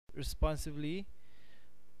responsively.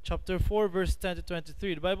 Chapter 4, verse 10 to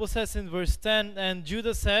 23. The Bible says in verse 10, "And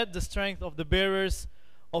Judah said, the strength of the bearers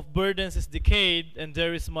of burdens is decayed, and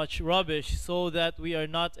there is much rubbish, so that we are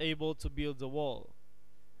not able to build the wall."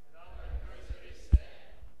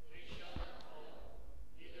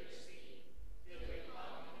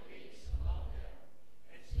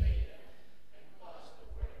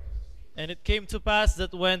 And it came to pass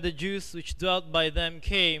that when the Jews which dwelt by them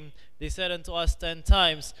came, they said unto us 10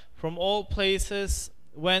 times, From all places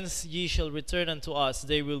whence ye shall return unto us,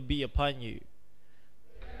 they will be upon you.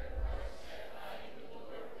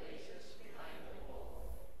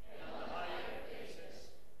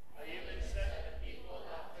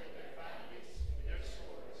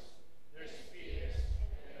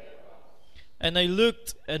 And I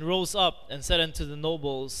looked and rose up and said unto the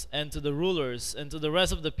nobles and to the rulers and to the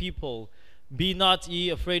rest of the people, Be not ye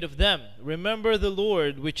afraid of them. Remember the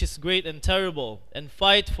Lord, which is great and terrible, and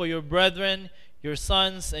fight for your brethren, your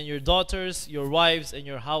sons and your daughters, your wives and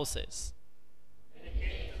your houses. And it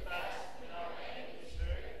came to pass, when our enemies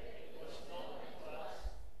heard, it was known unto us,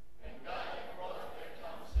 and God had brought their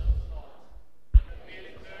counsels not, that we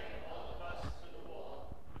returned all of us to the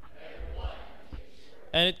wall, every one.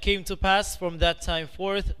 And it came to pass from that time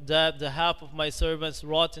forth that the half of my servants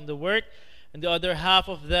wrought in the work, and the other half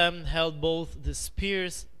of them held both the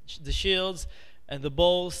spears, the shields, and the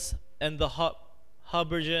bows, and the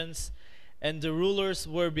habergeons, and the rulers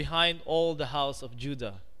were behind all the house of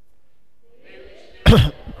Judah.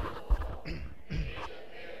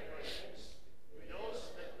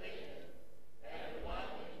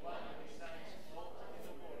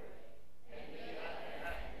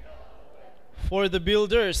 For the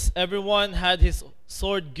builders, everyone had his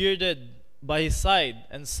sword girded by his side,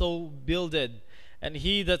 and so builded, and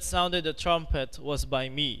he that sounded the trumpet was by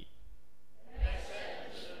me. And I said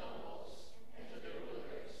unto the nobles, and to the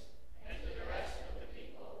rulers, and to the rest of the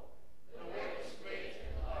people, the work is great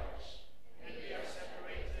and large, and we are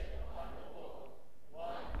separated upon the wall,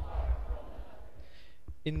 one part from another.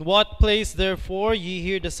 In what place therefore ye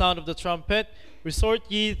hear the sound of the trumpet, resort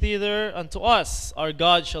ye thither unto us, our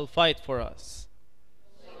God shall fight for us.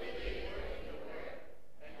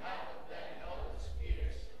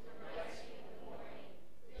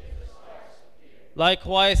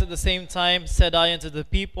 Likewise, at the same time said I unto the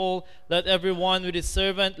people, Let every one with his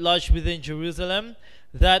servant lodge within Jerusalem,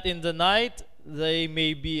 that in the night they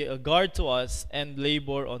may be a guard to us, and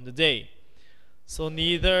labor on the day. So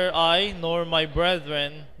neither I, nor my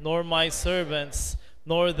brethren, nor my servants,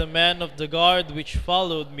 nor the men of the guard which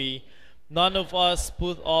followed me, none of us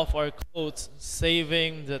put off our clothes,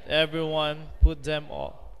 saving that everyone put them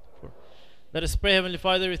off. Let us pray. Heavenly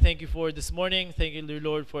Father, we thank you for this morning. Thank you, dear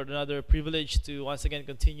Lord, for another privilege to once again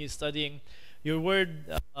continue studying your word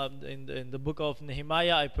in the book of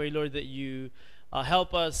Nehemiah. I pray, Lord, that you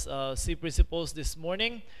help us see principles this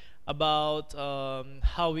morning about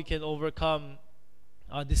how we can overcome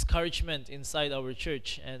discouragement inside our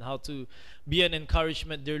church, and how to be an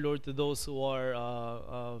encouragement, dear Lord, to those who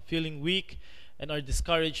are feeling weak and are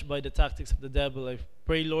discouraged by the tactics of the devil. I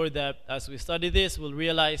pray, Lord, that as we study this, we'll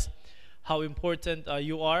realize how important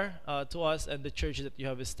you are to us and the church that you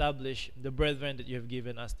have established, the brethren that you have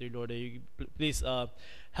given us, dear Lord. Please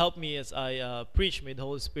help me as I preach. May the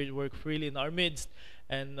Holy Spirit work freely in our midst,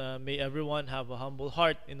 and may everyone have a humble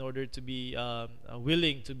heart in order to be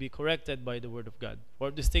willing to be corrected by the Word of God.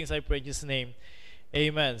 For these things I pray in Jesus' name.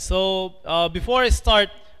 Amen. So before I start,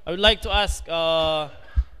 I would like to ask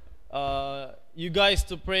you guys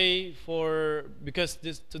to pray for, because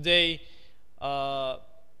today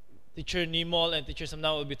Teacher Nimol and Teacher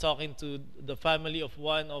Samna will be talking to the family of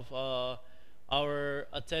one of our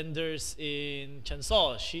attenders in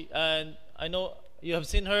Chansol. And I know you have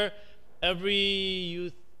seen her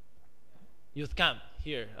every youth camp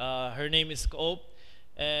here. Her name is Coop,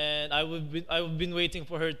 and I've been waiting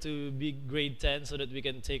for her to be grade 10 so that we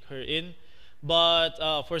can take her in.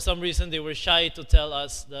 But for some reason they were shy to tell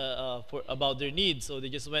us about their needs, so they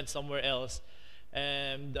just went somewhere else.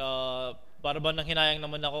 And para ba nang hinayang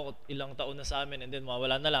naman ako, ilang taon na sa amin, and then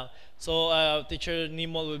mawala na lang. So Teacher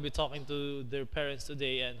Nimol will be talking to their parents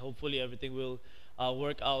today, and hopefully everything will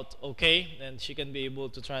work out okay, and she can be able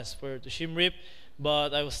to transfer to Shimrip.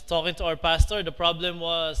 But I was talking to our pastor. The problem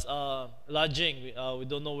was lodging. We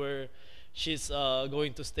don't know where she's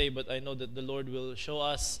going to stay, but I know that the Lord will show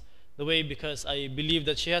us the way, because I believe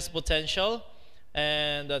that she has potential,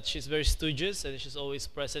 and that she's very studious, and she's always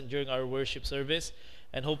present during our worship service.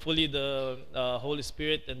 And hopefully the Holy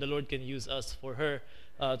Spirit and the Lord can use us for her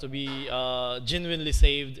to be genuinely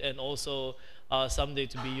saved, and also someday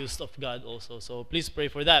to be used of God also. So please pray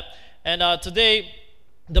for that. And today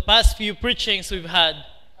the past few preachings we've had,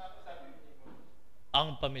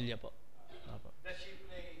 ang pamilya po. Apo.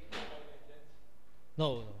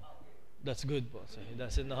 No, no. That's good po. So he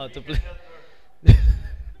doesn't know how to play.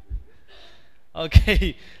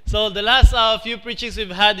 Okay, so the last few preachings we've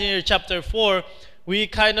had in chapter 4, we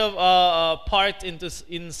kind of parked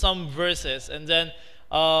in some verses and then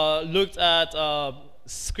looked at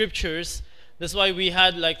scriptures. That's why we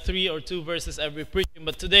had like 3 or 2 verses every preaching.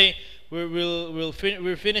 But today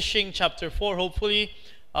we're finishing chapter 4. Hopefully,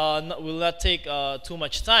 will not take too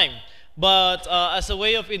much time. But as a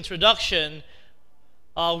way of introduction,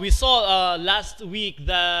 we saw last week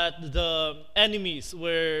that the enemies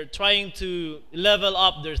were trying to level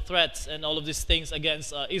up their threats and all of these things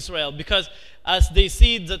against Israel, because as they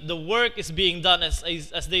see that the work is being done, as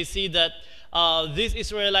they see that these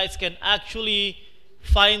Israelites can actually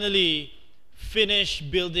finally finish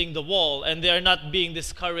building the wall, and they are not being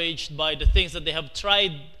discouraged by the things that they have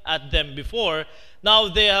tried at them before. Now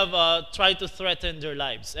they have tried to threaten their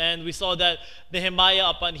lives. And we saw that Nehemiah,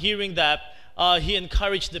 upon hearing that, he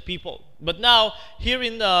encouraged the people. But now, here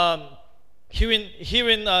in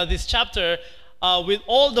this chapter, with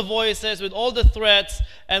all the voices, with all the threats,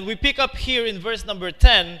 and we pick up here in verse number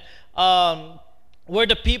 10, where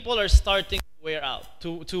the people are starting to wear out,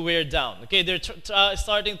 to wear down. Okay, they're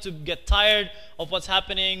starting to get tired of what's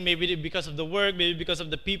happening, maybe because of the work, maybe because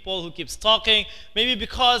of the people who keeps talking, maybe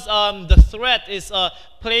because the threat is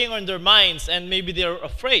playing on their minds, and maybe they're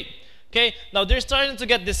afraid. Okay, now they're starting to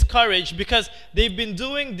get discouraged because they've been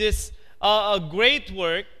doing this great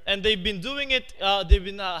work, and they've been doing it.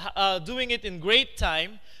 Doing it in great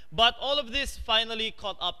time, but all of this finally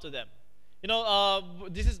caught up to them. You know,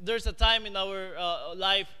 there's a time in our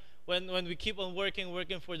life when we keep on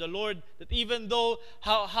working for the Lord, that even though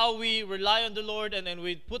how we rely on the Lord and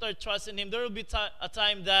we put our trust in Him, there will be a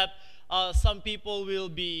time that some people will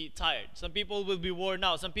be tired, some people will be worn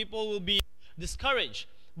out, some people will be discouraged.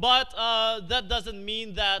 But that doesn't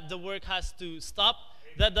mean that the work has to stop.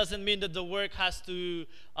 That doesn't mean that the work has to,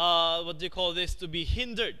 to be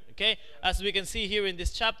hindered, okay? As we can see here in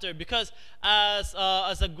this chapter, because as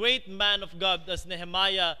a great man of God, as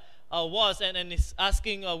Nehemiah was, and is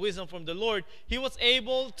asking wisdom from the Lord, he was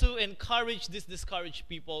able to encourage these discouraged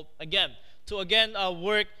people again, to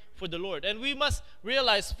work for the Lord. And we must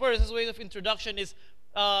realize first, as a way of introduction, is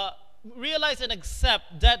realize and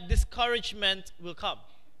accept that discouragement will come.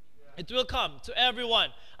 It will come to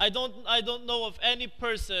everyone. I don't know of any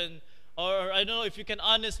person, or I don't know if you can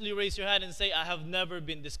honestly raise your hand and say, I have never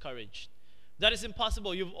been discouraged. That is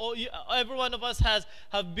impossible. Every one of us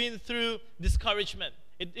have been through discouragement.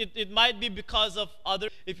 It might be because of other.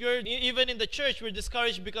 If you're even in the church, we're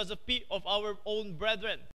discouraged because of our own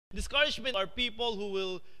brethren. Discouragement are people who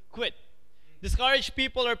will quit. Discouraged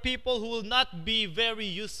people are people who will not be very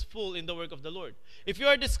useful in the work of the Lord. If you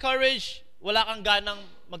are discouraged, wala kang ganang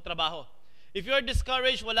magtrabaho. If you are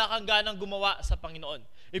discouraged, wala kang ganang gumawa sa Panginoon.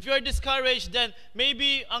 If you are discouraged, then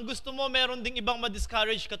maybe ang gusto mo, meron ding ibang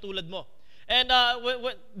ma-discourage katulad mo. And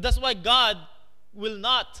that's why God will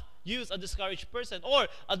not use a discouraged person, or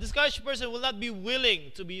a discouraged person will not be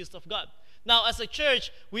willing to be used of God. Now, as a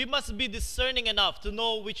church, we must be discerning enough to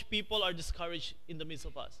know which people are discouraged in the midst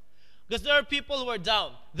of us. Because there are people who are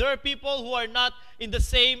down. There are people who are not in the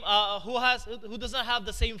same, who doesn't have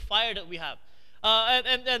the same fire that we have.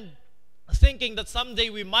 And thinking that someday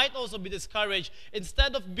we might also be discouraged,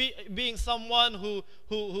 instead of being someone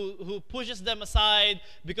who pushes them aside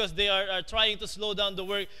because they are trying to slow down the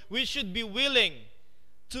work, we should be willing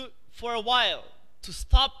to, for a while, to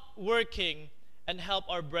stop working and help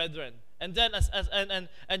our brethren. And then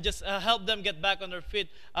and just help them get back on their feet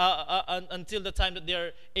until the time that they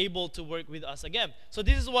are able to work with us again. So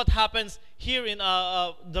this is what happens here in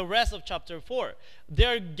the rest of chapter 4.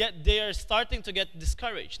 They are starting to get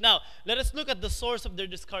discouraged. Now, let us look at the source of their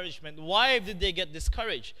discouragement. Why did they get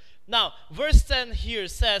discouraged? Now, verse 10 here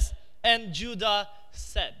says, and Judah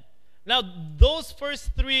said. Now, those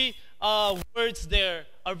first 3 words there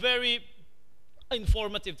are very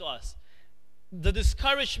informative to us. The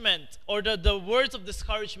discouragement, or the words of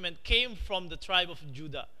discouragement, came from the tribe of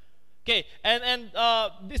Judah. Okay, and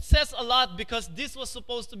it says a lot, because this was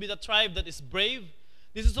supposed to be the tribe that is brave.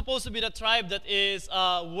 This is supposed to be the tribe that is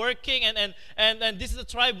working, and this is the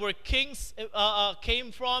tribe where kings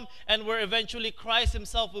came from, and where eventually Christ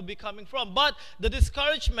himself will be coming from. But the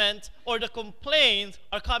discouragement or the complaints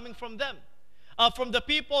are coming from them. from the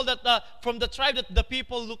people from the tribe that the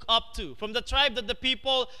people look up to, from the tribe that the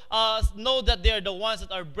people know that they are the ones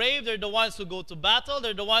that are brave, they're the ones who go to battle,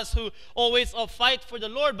 they're the ones who always fight for the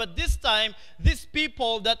Lord. But this time, these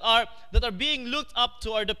people that are being looked up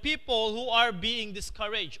to are the people who are being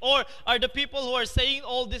discouraged, or are the people who are saying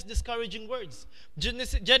all these discouraging words.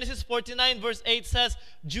 Genesis 49 verse 8 says,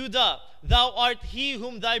 Judah, thou art he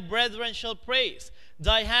whom thy brethren shall praise.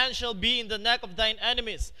 Thy hand shall be in the neck of thine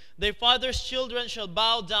enemies. Thy father's children shall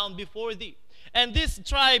bow down before thee. And this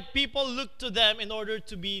tribe, people look to them in order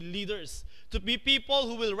to be leaders, to be people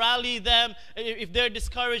who will rally them. If they're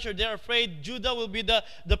discouraged or they're afraid, Judah will be the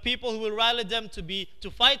people who will rally them to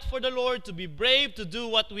fight for the Lord, to be brave, to do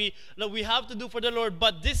what we have to do for the Lord.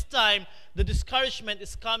 But this time, the discouragement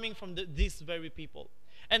is coming from these very people.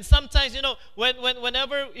 And sometimes,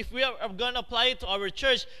 whenever, if we are going to apply it to our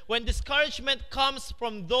church, when discouragement comes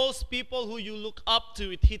from those people who you look up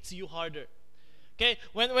to, it hits you harder. Okay?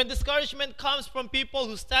 When discouragement comes from people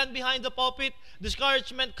who stand behind the pulpit,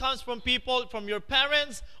 discouragement comes from people, from your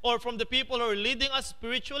parents, or from the people who are leading us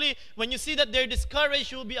spiritually, when you see that they're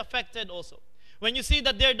discouraged, you will be affected also. When you see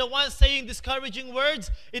that they're the ones saying discouraging words,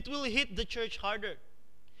 it will hit the church harder.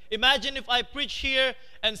 Imagine if I preach here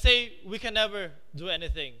and say, we can never do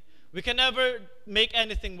anything. We can never make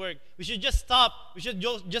anything work. We should just stop. We should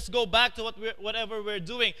just go back to whatever we're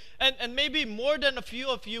doing. And maybe more than a few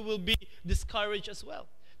of you will be discouraged as well.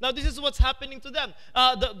 Now, this is what's happening to them.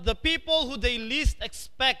 The people who they least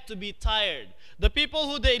expect to be tired, the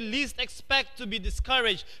people who they least expect to be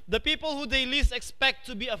discouraged, the people who they least expect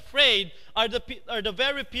to be afraid are the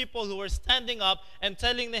very people who are standing up and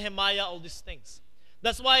telling Nehemiah all these things.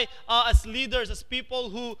 That's why as leaders, as people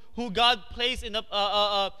who God placed in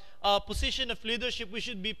a position of leadership, we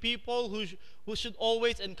should be people who should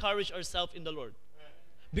always encourage ourselves in the Lord.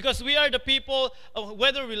 Because we are the people,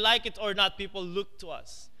 whether we like it or not, people look to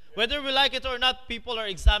us. Whether we like it or not, people are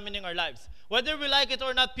examining our lives. Whether we like it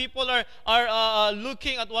or not, people are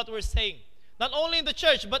looking at what we're saying. Not only in the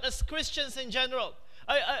church, but as Christians in general.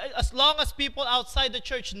 As long as people outside the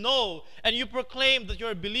church know and you proclaim that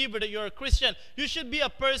you're a believer, that you're a Christian, you should be a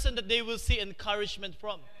person that they will see encouragement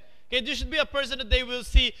from. Okay, you should be a person that they will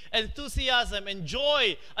see enthusiasm and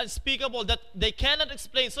joy unspeakable that they cannot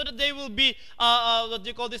explain, so that they will be,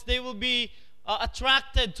 they will be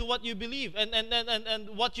attracted to what you believe and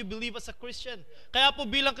what you believe as a Christian. Kaya po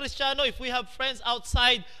bilang Kristiyano, if we have friends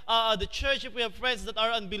outside the church, if we have friends that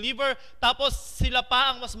are unbeliever, tapos sila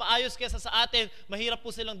pa ang mas maayos kaysa sa atin, mahirap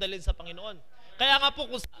po silang dalhin sa Panginoon. Kaya nga po,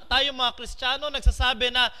 kung tayo mga Kristiyano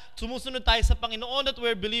nagsasabi na sumusunod tayo sa Panginoon, that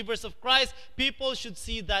we're believers of Christ, people should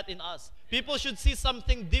see that in us. People should see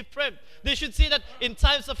something different. They should see that in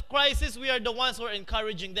times of crisis, we are the ones who are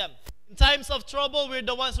encouraging them. In times of trouble, we're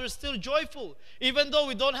the ones who are still joyful. Even though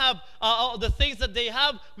we don't have the things that they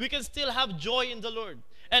have, we can still have joy in the Lord.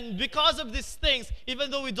 And because of these things, even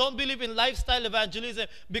though we don't believe in lifestyle evangelism,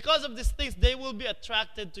 because of these things, they will be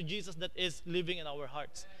attracted to Jesus that is living in our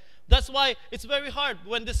hearts. That's why it's very hard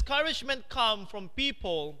when discouragement comes from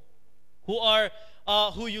people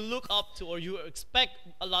who you look up to or you expect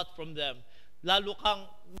a lot from them. Lalo kang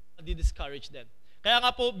di-discourage din. Kaya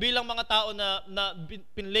nga po, bilang mga tao na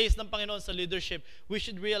pinlace ng Panginoon sa leadership, we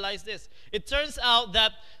should realize this. It turns out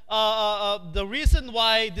that the reason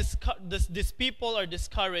why these people are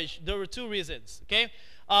discouraged, there were two reasons. Okay,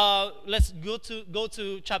 let's go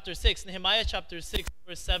to chapter 6, Nehemiah chapter 6,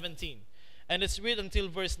 verse 17. And let's read until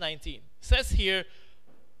verse 19. It says here,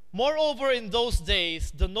 moreover, in those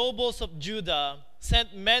days, the nobles of Judah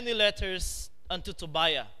sent many letters unto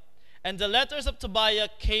Tobiah. And the letters of Tobiah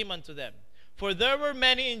came unto them. For there were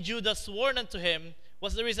many in Judah sworn unto him.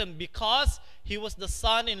 What's the reason? Because he was the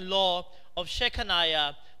son-in-law of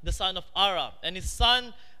Shechaniah, the son of Ara. And his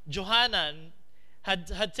son Johanan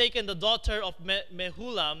had taken the daughter of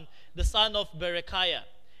Mehulam, the son of Berechiah.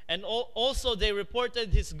 And also they reported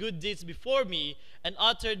his good deeds before me, and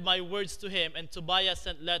uttered my words to him, and Tobiah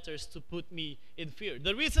sent letters to put me in fear.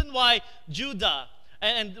 The reason why Judah,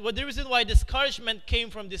 and the reason why discouragement came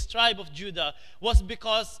from this tribe of Judah was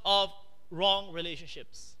because of wrong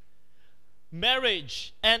relationships.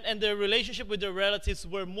 Marriage and their relationship with their relatives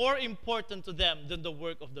were more important to them than the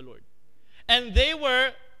work of the Lord. And they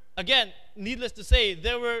were, again, needless to say,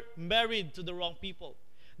 they were married to the wrong people.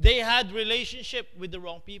 They had relationship with the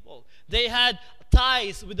wrong people. They had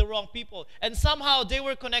ties with the wrong people. And somehow they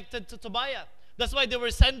were connected to Tobiah. That's why they were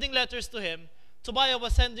sending letters to him. Tobiah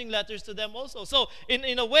was sending letters to them also. So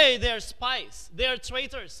in a way, they are spies. They are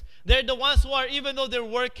traitors. They're the ones who are, even though they're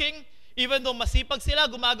working, even though masipag sila,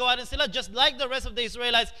 gumagawa rin sila, just like the rest of the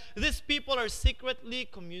Israelites, these people are secretly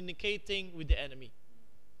communicating with the enemy.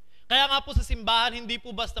 Kaya nga po sa simbahan, hindi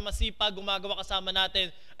po basta masipag, gumagawa kasama natin,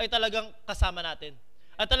 ay talagang kasama natin.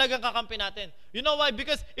 At talagang kakampi natin. You know why?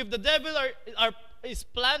 Because if the devil is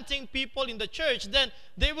planting people in the church, then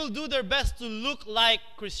they will do their best to look like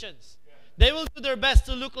Christians. They will do their best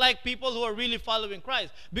to look like people who are really following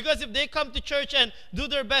Christ. Because if they come to church and do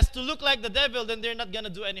their best to look like the devil, then they're not going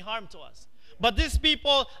to do any harm to us. But these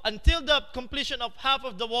people, until the completion of half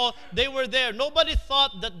of the wall, they were there. Nobody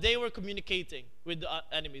thought that they were communicating with the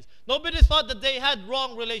enemies. Nobody thought that they had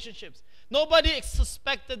wrong relationships. Nobody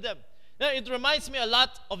suspected them. Now, it reminds me a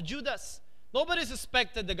lot of Judas. Nobody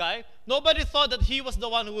suspected the guy. Nobody thought that he was the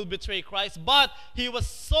one who will betray Christ. But he was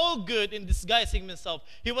so good in disguising himself.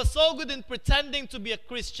 He was so good in pretending to be a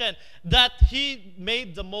Christian that he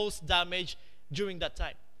made the most damage during that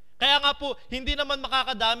time. Kaya nga po, hindi naman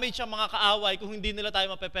makaka-damage ang mga kaaway kung hindi nila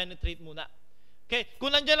tayo mape-penetrate muna. Okay?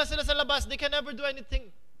 Kung nandiyan lang sila sa labas, they can never do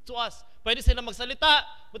anything to us. Pwede sila magsalita,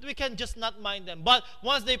 but we can just not mind them. But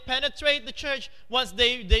once they penetrate the church, once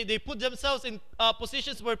they put themselves in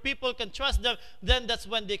positions where people can trust them, then that's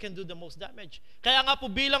when they can do the most damage. Kaya nga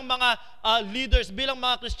po bilang mga leaders, bilang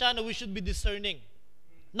mga Kristiyano, we should be discerning.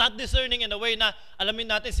 Not discerning in a way na alamin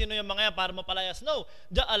natin sino yung mga yan para mapalayas. No.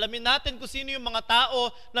 Alamin natin kung sino yung mga tao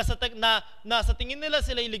na sa tingin nila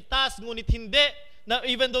sila iligtas, ngunit hindi. Na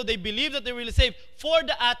even though they believe that they're really saved, for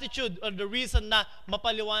the attitude or the reason na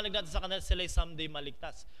mapaliwanag natin sa kanila sila someday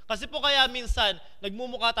maligtas. Kasi po kaya minsan,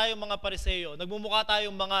 nagmumukha tayong mga Pariseo, nagmumukha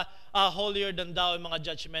tayong mga holier than thou, mga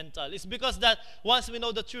judgmental. It's because that once we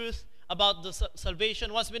know the truth about the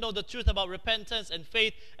salvation, once we know the truth about repentance and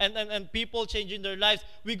faith and people changing their lives,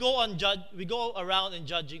 we go around and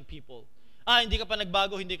judging people. Hindi ka pa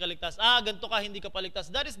nagbago, hindi ka ligtas. Ganito ka, hindi ka pa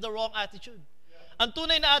ligtas. That is the wrong attitude. Ang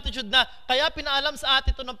tunay na attitude na kaya pinaalam sa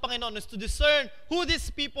atin ito ng Panginoon is to discern who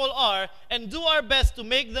these people are and do our best to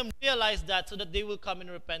make them realize that so that they will come in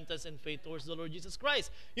repentance and faith towards the Lord Jesus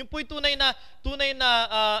Christ. Yung po'y tunay na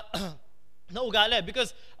na ugali.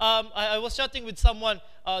 Because I was chatting with someone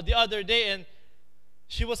the other day and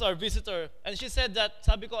she was our visitor. And she said that,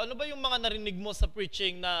 sabi ko, ano ba yung mga narinig mo sa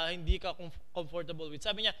preaching na hindi ka comfortable with?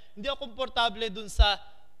 Sabi niya, hindi ako komportable dun sa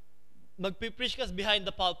magpipreach ka behind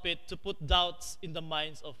the pulpit to put doubts in the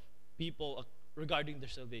minds of people regarding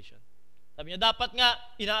their salvation. Sabi niya, dapat nga,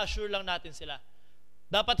 ina-assure lang natin sila.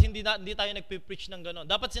 Dapat hindi tayo nagpipreach ng gano'n.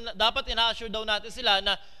 Dapat ina-assure daw natin sila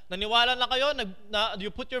na naniwala na kayo, na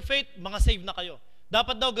you put your faith, mga save na kayo.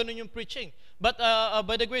 Dapat daw gano'n yung preaching. But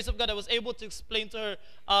by the grace of God, I was able to explain to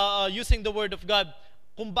her using the Word of God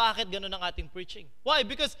kung bakit gano'n ang ating preaching. Why?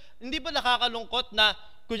 Because hindi ba nakakalungkot na,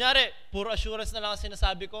 kunyari, puro assurance na lang ang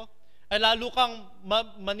sinasabi ko? Ay lalo kang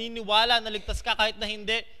maniniwala na ligtas ka kahit na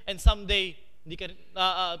hindi, and someday hindi ka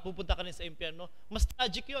pupunta ka rin sa impyerno. Mas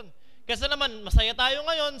tragic yun. Kasi naman, masaya tayo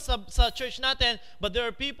ngayon sa church natin, but there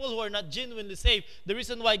are people who are not genuinely saved. The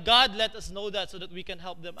reason why God let us know that so that we can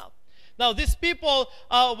help them out. Now, these people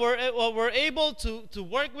were able to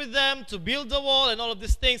work with them, to build the wall and all of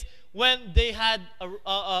these things when they had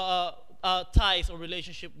ties or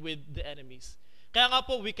relationship with the enemies. Kaya nga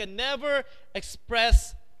po, we can never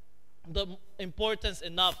express the importance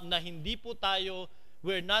enough na hindi po tayo,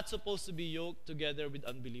 we're not supposed to be yoked together with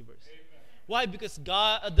unbelievers. Amen. Why? Because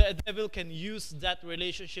the devil can use that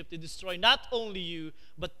relationship to destroy not only you,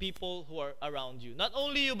 but people who are around you. Not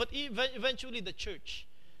only you, but eventually the church.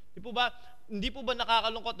 Hindi po ba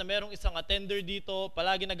nakakalungkot na merong isang attender dito,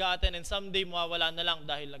 palagi nag-a-attend, and someday mawawala na lang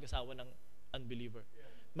dahil nag-asawa ng unbeliever?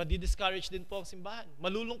 Madi-discourage din po ang simbahan.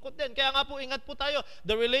 Malulungkot din. Kaya nga po, ingat po tayo.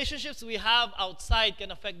 The relationships we have outside can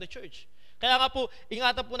affect the church. Kaya nga po,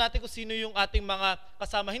 ingatan po natin kung sino yung ating mga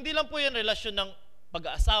kasama. Hindi lang po yung relasyon ng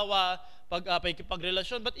pag-aasawa,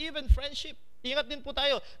 pagrelasyon, but even friendship. Ingat din po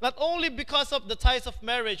tayo. Not only because of the ties of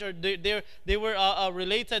marriage or they were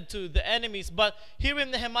related to the enemies, but here in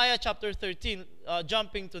Nehemiah chapter 13,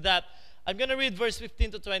 jumping to that, I'm going to read verse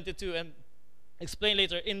 15 to 22 and explain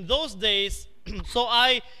later. In those days, so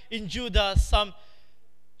I in Judah some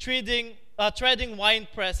treading wine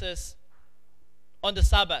presses on the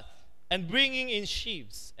Sabbath, and bringing in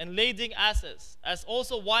sheaves, and lading asses, as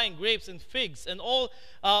also wine, grapes, and figs, and all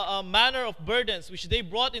manner of burdens which they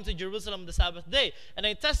brought into Jerusalem the Sabbath day. And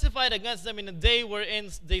I testified against them in a day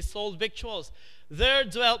wherein they sold victuals. There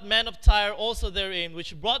dwelt men of Tyre also therein,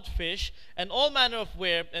 which brought fish and all manner of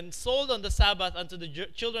ware, and sold on the Sabbath unto the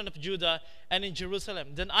children of Judah and in Jerusalem.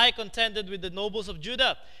 Then I contended with the nobles of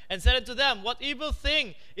Judah, and said unto them, What evil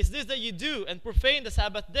thing is this that ye do, and profane the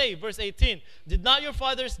Sabbath day? Verse 18, Did not your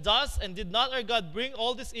fathers thus, and did not our God bring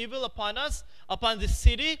all this evil upon us, upon this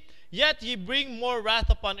city? Yet ye bring more wrath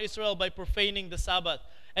upon Israel by profaning the Sabbath.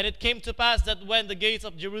 And it came to pass that when the gates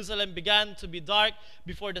of Jerusalem began to be dark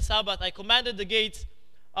before the Sabbath, I commanded the gates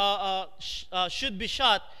should be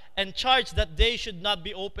shut, and charged that they should not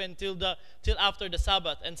be opened till after the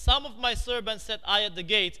Sabbath. And some of my servants set eye at the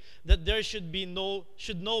gates, that there should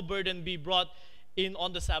no burden be brought in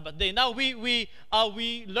on the Sabbath day. Now we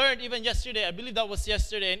learned even yesterday, I believe that was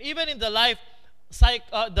yesterday, and even in the life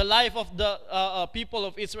of the people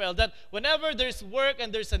of Israel, that whenever there's work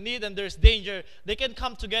and there's a need and there's danger, they can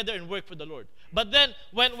come together and work for the Lord. But then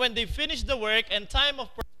when they finish the work and time of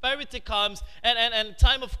prosperity comes and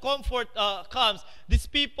time of comfort comes, these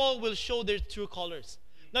people will show their true colors.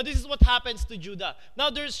 Now this is what happens to Judah. Now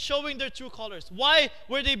they're showing their true colors. Why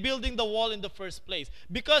were they building the wall in the first place?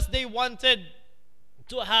 Because they wanted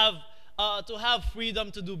to have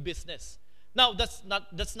freedom to do business. Now that's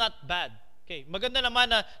not bad. Okay, maganda naman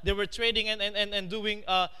na they were trading and doing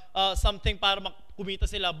something para kumita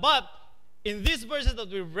sila. But in these verses that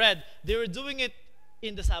we've read, they were doing it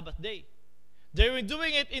in the Sabbath day. They were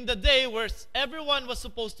doing it in the day where everyone was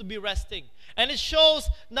supposed to be resting. And it shows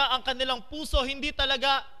na ang kanilang puso hindi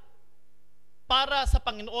talaga para sa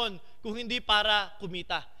Panginoon, kung hindi para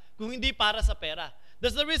kumita, kung hindi para sa pera.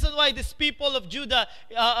 That's the reason why these people of Judah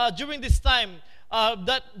during this time,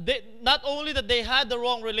 that not only that they had the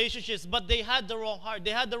wrong relationships, but they had the wrong heart.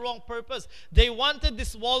 They had the wrong purpose. They wanted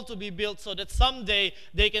this wall to be built so that someday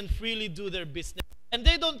they can freely do their business. And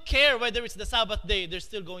they don't care whether it's the Sabbath day, they're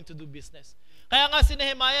still going to do business. Kaya nga si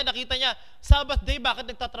Nehemiah, nakita niya, Sabbath day, bakit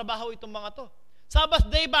nagtatrabaho itong mga to? Sabbath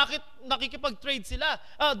day, bakit nakikipag-trade sila?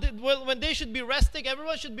 When they should be resting,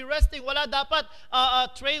 everyone should be resting. Wala dapat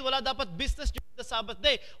trade, wala dapat business during the Sabbath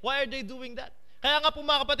day. Why are they doing that? Kaya nga po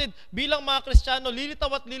mga kapatid, bilang mga Kristiyano,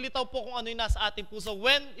 lilitaw at lilitaw po kung ano yung nasa ating puso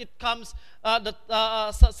when it comes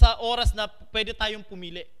sa oras na pwede tayong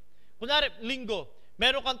pumili. Kunyari, linggo,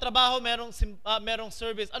 meron kang trabaho, merong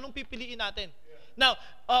service, anong pipiliin natin? Now,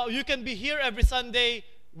 you can be here every Sunday,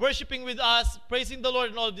 worshiping with us, praising the Lord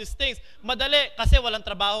and all these things. Madali, kasi walang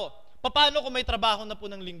trabaho. Paano kung may trabaho na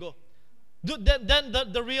po ng linggo? Then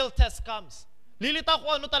the real test comes. Lilitaw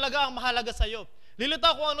kung ano talaga ang mahalaga sa'yo.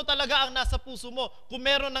 Lilitaw kung ano talaga ang nasa puso mo kung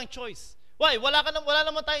meron ng choice. Why? Wala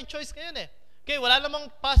naman tayong choice ngayon eh. Okay, wala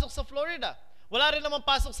namang pasok sa Florida. Wala rin namang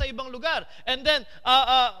pasok sa ibang lugar. And then,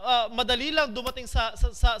 madali lang dumating sa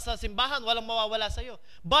simbahan, walang mawawala sa'yo.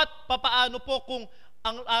 But, papaano po kung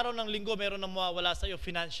ang araw ng linggo meron nang mawawala sa'yo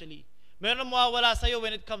financially? Meron nang mawawala sa'yo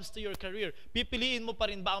when it comes to your career. Pipiliin mo pa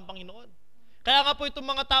rin ba ang Panginoon? Kaya nga po itong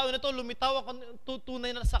mga tao na ito, lumitaw ang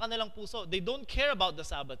tunay na sa kanilang puso. They don't care about the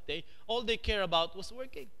Sabbath day. All they care about was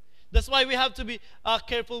working. That's why we have to be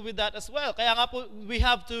careful with that as well. Kaya nga po, we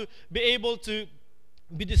have to be able to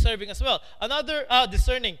be deserving as well. Another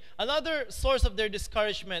source of their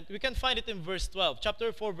discouragement, we can find it in verse 12,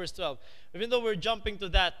 chapter 4, verse 12. Even though we're jumping to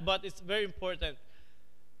that, but it's very important.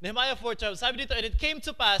 Nehemiah 4:12, sabi dito, and it came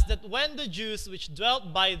to pass that when the Jews which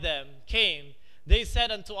dwelt by them came, they said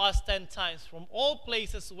unto us 10 times, from all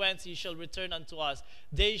places whence ye shall return unto us,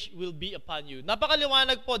 they will be upon you.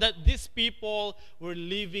 Napakaliwanag po that these people were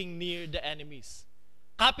living near the enemies.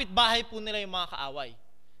 Kapit-bahay po nila yung mga kaaway.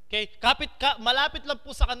 Okay? Malapit lang po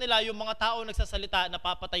sa kanila yung mga tao nagsasalita na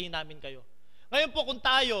papatayin namin kayo. Ngayon po kung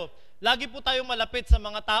tayo, lagi po tayong malapit sa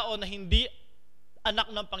mga tao na hindi anak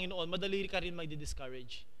ng Panginoon, madali ka rin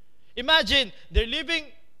mag-discourage. Imagine, they're living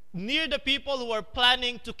near the people who are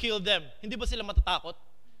planning to kill them. Hindi ba sila matatakot?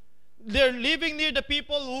 They're living near the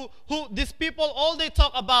people who these people, all they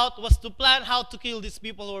talk about was to plan how to kill these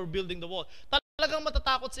people who are building the wall. Talagang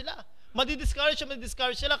matatakot sila. Madi-discourage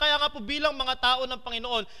sila. Kaya nga po bilang mga tao ng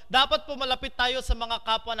Panginoon, dapat po malapit tayo sa mga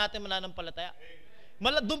kapwa natin mananampalataya.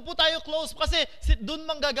 Doon po tayo close kasi doon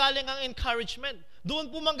manggagaling ang encouragement. Doon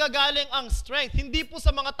po manggagaling ang strength. Hindi po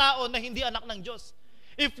sa mga tao na hindi anak ng Diyos.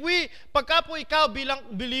 Pagka po ikaw bilang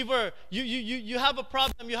believer, you have a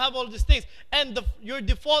problem, you have all these things, and your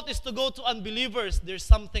default is to go to unbelievers, there's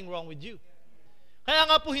something wrong with you. Kaya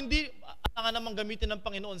nga po hindi, alangan namang gamitin ng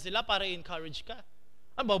Panginoon sila para i-encourage ka.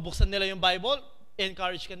 Babuksan nila yung Bible,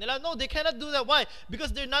 encourage ka nila. No, they cannot do that. Why?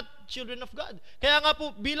 Because they're not children of God. Kaya nga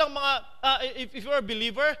po, bilang mga, if you're a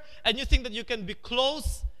believer, and you think that you can be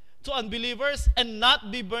close to unbelievers and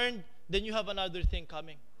not be burned, then you have another thing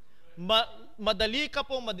coming. Madali ka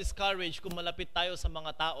pong ma-discourage kung malapit tayo sa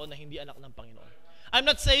mga tao na hindi anak ng Panginoon. I'm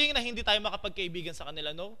not saying na hindi tayo makapagkaibigan sa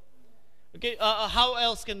kanila, no? Okay, how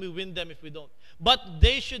else can we win them if we don't? But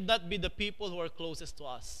they should not be the people who are closest to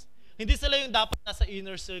us. Hindi sila yung dapat nasa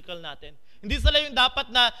inner circle natin. Hindi sila yung dapat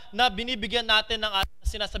na binibigyan natin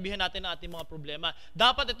sinasabihan natin ng ating mga problema.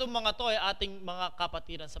 Dapat itong mga to ay ating mga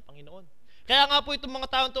kapatiran sa Panginoon. Kaya nga po itong mga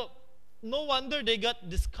tao to, no wonder they got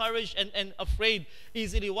discouraged and afraid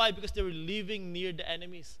easily. Why? Because they were living near the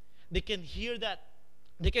enemies. They can hear that.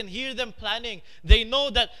 They can hear them planning. They know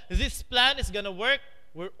that this plan is gonna work.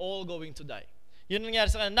 We're all going to die. Yun nangyari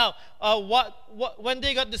sa kanila. Now, when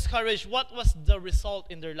they got discouraged, what was the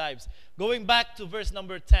result in their lives? Going back to verse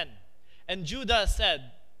number 10. And Judah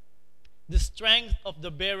said, the strength of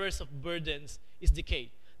the bearers of burdens is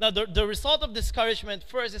decayed. Now, the result of discouragement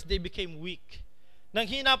first is they became weak.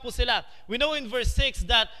 Nanghina po sila. We know in verse 6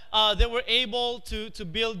 that they were able to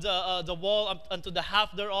build the wall unto the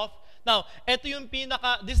half thereof. Now,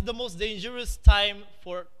 this is the most dangerous time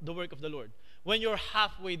for the work of the Lord. When you're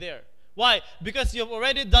halfway there. Why? Because you've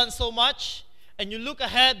already done so much, and you look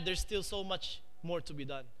ahead, there's still so much more to be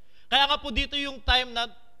done. Kaya nga po dito yung time na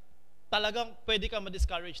talagang pwede ka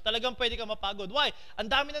ma-discourage. Talagang pwede ka mapagod. Why? Ang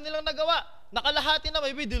dami na nilang nagawa. Nakalahati na,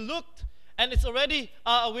 maybe they looked, and it's already,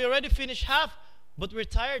 we already finished half, but we're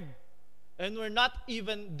tired. And we're not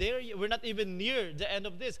even there, we're not even near the end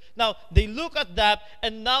of this. Now, they look at that,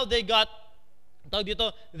 and now they got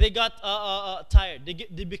tired.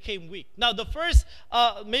 They became weak. Now, the first,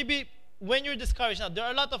 maybe when you're discouraged, now there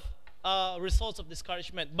are a lot of results of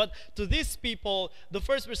discouragement. But to these people, the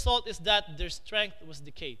first result is that their strength was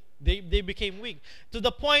decayed. They became weak. To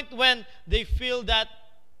the point when they feel that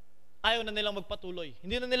ayaw na nilang magpatuloy.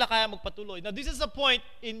 Hindi na nila kaya magpatuloy. Now, this is a point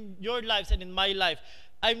in your lives and in my life.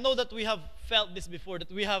 I know that we have felt this before,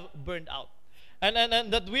 that we have burned out.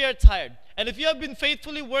 And that we are tired. And if you have been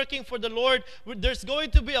faithfully working for the Lord, there's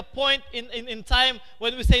going to be a point in time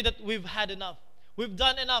when we say that we've had enough. We've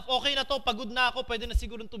done enough. Okay na to, pagod na ako, pwede na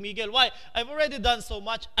siguro tumigil. Why? I've already done so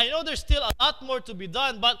much. I know there's still a lot more to be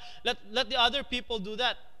done, but let the other people do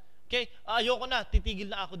that. Okay? Ayoko na, titigil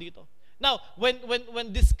na ako dito. Now,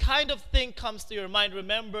 when this kind of thing comes to your mind,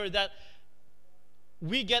 remember that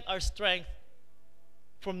we get our strength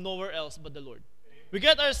from nowhere else but the Lord. We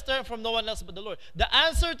get our strength from no one else but the Lord. The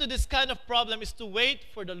answer to this kind of problem is to wait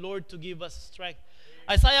for the Lord to give us strength.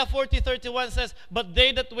 Isaiah 40:31 says, but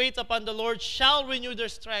they that wait upon the Lord shall renew their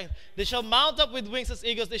strength. They shall mount up with wings as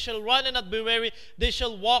eagles. They shall run and not be weary. They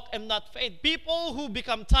shall walk and not faint. People who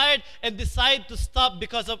become tired and decide to stop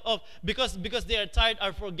because they are tired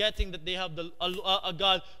are forgetting that they have a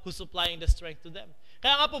God who's supplying the strength to them.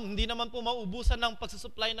 Kaya nga po, hindi naman po maubusan ng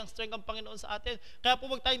pagsusupply ng strength ang Panginoon sa atin. Kaya po,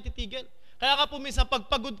 huwag tayong titigil. Kaya nga po, minsan, pag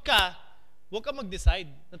pagod ka, huwag kang mag-decide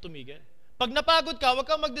na tumigil. Pag napagod ka, huwag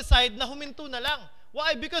kang mag-decide na huminto na lang.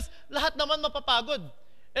 Why? Because lahat naman mapapagod.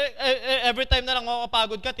 Every time na lang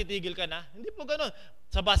mapapagod ka, titigil ka na. Hindi po ganun.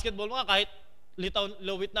 Sa basketball mga kahit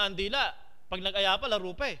lawit na ang dila, pag nag-aya pa,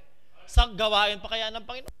 laro pa eh. Sa gawain pa kaya ng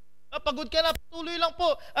Panginoon. Pagod ka na, patuloy lang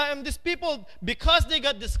po. And these people, because they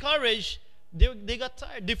got discouraged, they got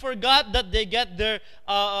tired. They forgot that they get their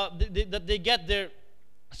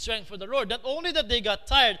strength for the Lord. Not only that they got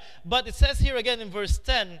tired, but it says here again in verse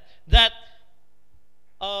 10 that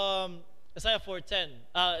Isaiah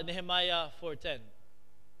 4:10, Nehemiah 4:10.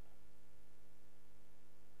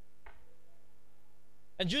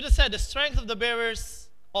 And Judah said, the strength of the bearers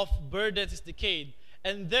of burdens is decayed,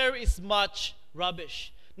 and there is much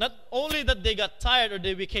rubbish. Not only that they got tired or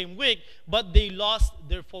they became weak, but they lost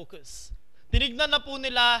their focus. Tinignan na po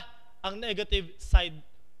nila ang negative side.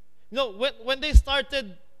 No, when they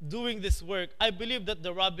started doing this work, I believe that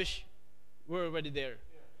the rubbish were already there.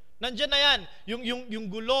 Nandiyan na yan.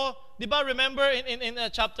 Yung gulo. Di ba, remember in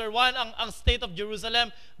chapter 1, ang state of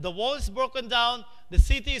Jerusalem, the wall is broken down, the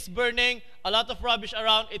city is burning, a lot of rubbish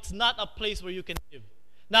around. It's not a place where you can live.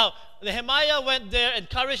 Now, Nehemiah went there,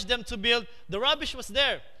 encouraged them to build. The rubbish was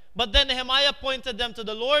there. But then Nehemiah pointed them to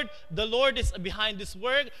the Lord. The Lord is behind this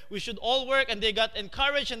work. We should all work. And they got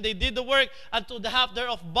encouraged and they did the work until the half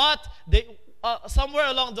thereof. But they, somewhere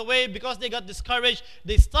along the way, because they got discouraged,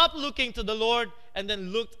 they stopped looking to the Lord and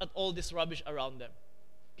then looked at all this rubbish around them.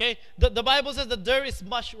 Okay? The Bible says that there is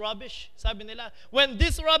much rubbish. Sabi nila. When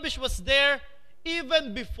this rubbish was there,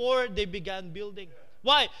 even before they began building.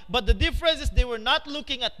 Why? But the difference is they were not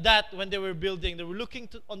looking at that when they were building. They were looking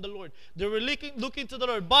on the Lord. They were looking to the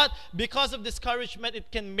Lord. But because of discouragement,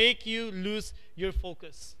 it can make you lose your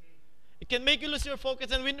focus. It can make you lose your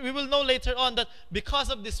focus. And we will know later on that because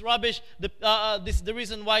of this rubbish, this is the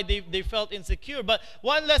reason why they felt insecure. But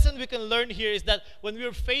one lesson we can learn here is that when we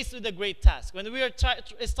are faced with a great task, when we are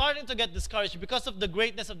starting to get discouraged because of the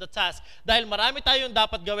greatness of the task, dahil marami tayong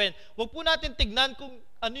dapat gawin, huwag po natin tignan kung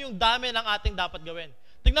ano yung dami ng ating dapat gawin.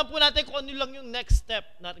 Tignan po natin kung ano lang yung next step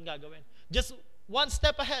natin gagawin. Just one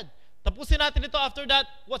step ahead. Tapusin natin ito. After that,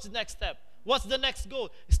 what's the next step? What's the next goal?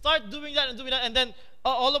 Start doing that, and then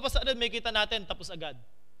all of a sudden, may kita natin, tapos agad.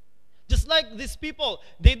 Just like these people,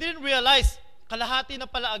 they didn't realize, kalahati na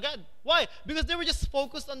pala agad. Why? Because they were just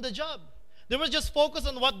focused on the job. They were just focused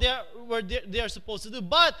on what they are supposed to do.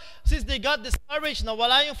 But since they got discouraged na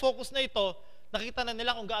wala yung focus na ito, nakita na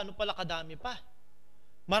nila kung gaano pala kadami pa.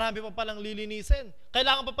 Marami pa palang lilinisin.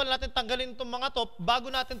 Kailangan pa pala natin tanggalin itong mga to bago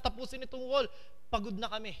natin tapusin itong wall. Pagod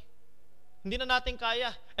na kami. Hindi na natin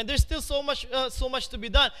kaya. And there's still so much to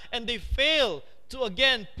be done. And they fail to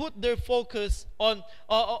again put their focus on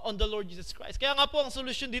the Lord Jesus Christ. Kaya nga po ang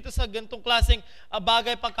solusyon dito sa ganitong klaseng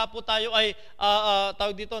bagay pagka po tayo ay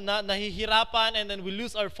tawag dito na nahihirapan and then we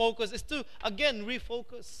lose our focus is to again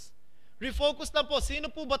refocus. Refocus lang po.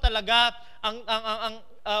 Sino po ba talaga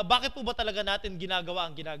bakit po ba talaga natin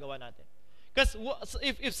ginagawa ang ginagawa natin? Because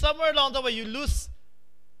if somewhere along the way you lose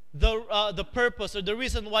the purpose or the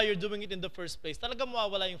reason why you're doing it in the first place, talaga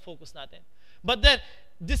mawawala yung focus natin. But then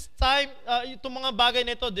this time, itong mga bagay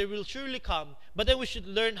nito, they will surely come. But then we should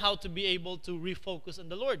learn how to be able to refocus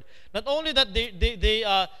on the Lord. Not only that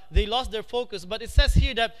they lost their focus, but it says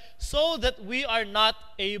here that so that we are not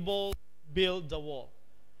able to build the wall.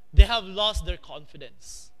 They have lost their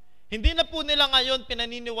confidence. Hindi na po nila ngayon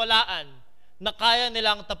pinaniniwalaan na kaya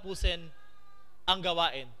nilang tapusin ang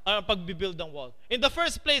gawain, ang pagbibuild ng wall. In the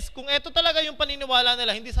first place, kung ito talaga yung paniniwala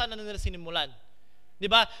nila, hindi sana nila sinimulan.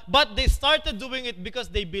 Diba? But they started doing it because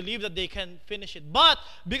they believe that they can finish it. But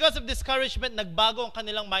because of discouragement, nagbago ang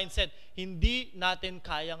kanilang mindset. Hindi natin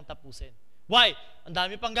kayang tapusin. Why? Ang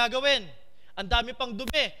dami pang gagawin. Ang dami pang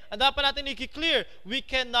dumi. Ang dami pa natin i-clear. We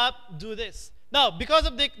cannot do this. Now, because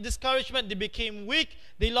of the discouragement, they became weak.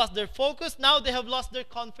 They lost their focus. Now they have lost their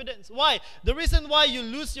confidence. Why? The reason why you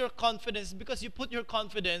lose your confidence is because you put your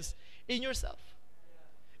confidence in yourself.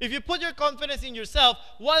 If you put your confidence in yourself,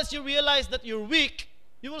 once you realize that you're weak,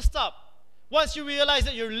 you will stop. Once you realize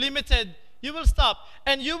that you're limited, you will stop.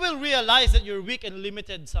 And you will realize that you're weak and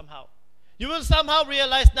limited somehow. You will somehow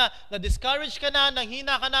realize na discouraged ka na,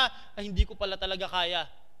 nanghina ka na, hindi ko pala talaga kaya.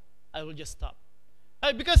 I will just stop.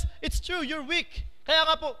 Because it's true, you're weak. Kaya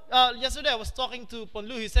nga po, yesterday I was talking to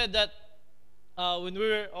Ponlu. He said that when we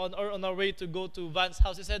were on our way to go to Van's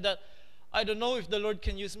house, he said that, I don't know if the Lord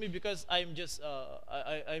can use me because I'm just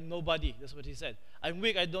I'm nobody. That's what he said. I'm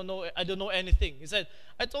weak. I don't know anything. He said,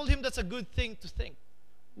 I told him that's a good thing to think.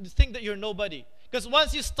 To think that you're nobody. Because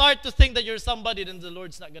once you start to think that you're somebody, then the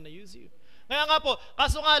Lord's not gonna use you. Kaya nga po,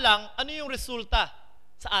 kaso nga lang, ano yung resulta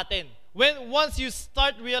sa atin? Once you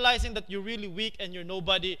start realizing that you're really weak and you're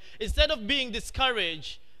nobody, instead of being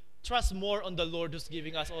discouraged, trust more on the Lord who's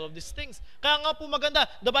giving us all of these things. Kaya nga po maganda,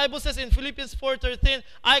 the Bible says in Philippians 4:13,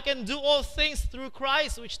 I can do all things through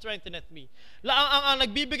Christ which strengtheneth me. Ang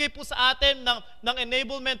nagbibigay po sa atin ng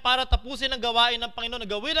enablement para tapusin ang gawain ng Panginoon,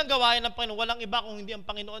 gawin ang gawain ng Panginoon, walang iba kung hindi ang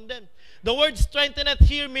Panginoon din. The word strengtheneth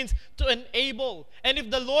here means to enable. And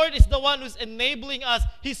if the Lord is the one who's enabling us,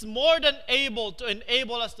 He's more than able to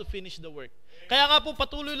enable us to finish the work. Kaya nga po,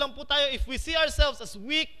 patuloy lang po tayo. If we see ourselves as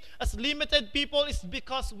weak, as limited people, it's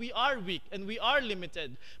because we are weak and we are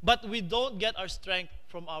limited. But we don't get our strength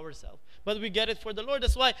from ourselves. But we get it for the Lord.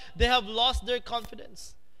 That's why they have lost their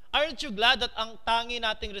confidence. Aren't you glad that ang tangi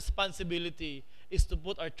nating responsibility is to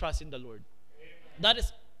put our trust in the Lord? That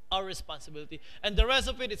is our responsibility. And the rest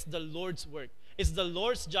of it is the Lord's work. It's the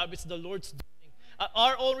Lord's job. It's the Lord's doing.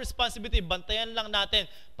 Our own responsibility, bantayan lang natin,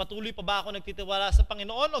 patuloy pa ba ako nagtitiwala sa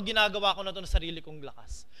Panginoon o ginagawa ko na ito sa sarili kong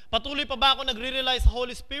lakas? Patuloy pa ba ako nagre-rely sa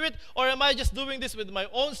Holy Spirit or am I just doing this with my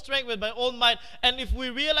own strength, with my own mind? And if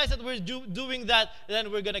we realize that we're doing that,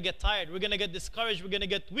 then we're gonna get tired, we're gonna get discouraged, we're gonna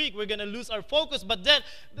get weak, we're gonna lose our focus. But then,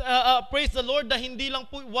 praise the Lord na hindi lang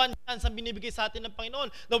po one chance ang binibigay sa atin ng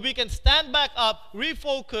Panginoon, that we can stand back up,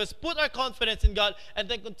 refocus, put our confidence in God, and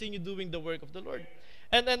then continue doing the work of the Lord.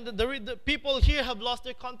 And then the people here have lost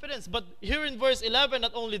their confidence. But here in verse 11,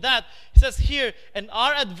 not only that, it says here, and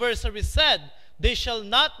our adversary said, they shall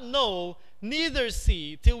not know, neither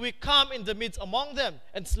see, till we come in the midst among them,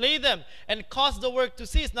 and slay them, and cause the work to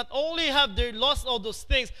cease. Not only have they lost all those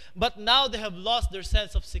things, but now they have lost their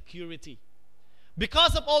sense of security.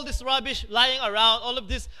 Because of all this rubbish lying around, all of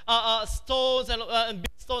these stones and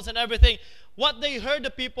big stones and everything, what they heard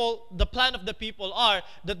the plan of the people are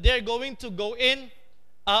that they're going to go in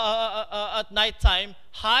at nighttime,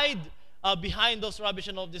 hide behind those rubbish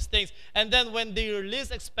and all of these things, and then when they're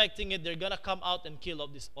least expecting it, they're gonna come out and kill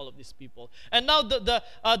all of these people. And now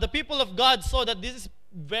the people of God saw that this is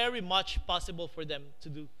very much possible for them to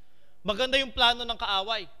do. Maganda yung plano ng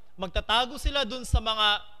kaaway. Magtatago sila dun sa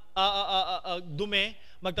mga dumi,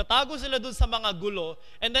 magtatago sila dun sa mga gulo,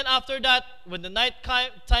 and then after that, when the night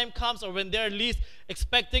time comes or when they're least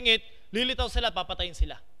expecting it, lilitaw sila, papatayin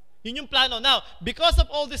sila. Yun yung plano. Now, because of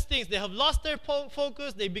all these things, they have lost their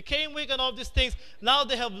focus, they became weak and all these things. Now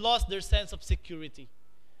they have lost their sense of security.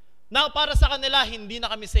 Now, para sa kanila, hindi na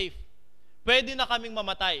kami safe. Pwede na kaming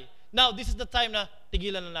mamatay. Now, this is the time na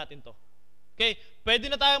tigilan na natin to. Okay? Pwede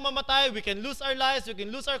na tayong mamatay. We can lose our lives. We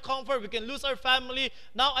can lose our comfort. We can lose our family.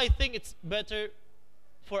 Now, I think it's better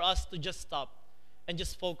for us to just stop and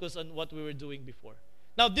just focus on what we were doing before.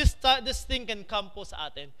 Now, this thing can come po sa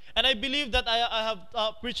atin. And I believe that I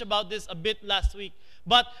have preached about this a bit last week.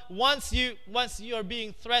 But once you are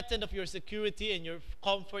being threatened of your security and your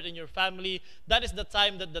comfort and your family, that is the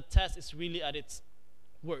time that the test is really at its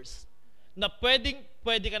worst. Na pwede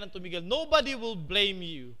ka nang tumigil. Nobody will blame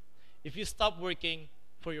you if you stop working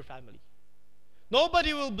for your family.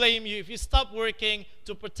 Nobody will blame you if you stop working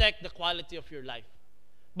to protect the quality of your life.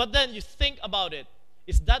 But then you think about it.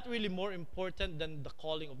 Is that really more important than the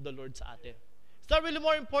calling of the Lord sa atin? Is that really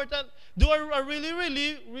more important? Are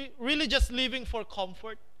really just living for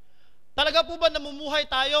comfort? Talaga po ba namumuhay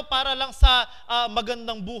tayo para lang sa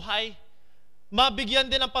magandang buhay? Mabigyan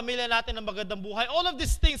din ang pamilya natin ng magandang buhay. All of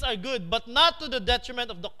these things are good, but not to the detriment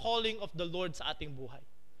of the calling of the Lord sa ating buhay.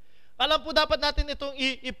 Alam po, dapat natin itong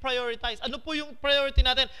i-prioritize. Ano po yung priority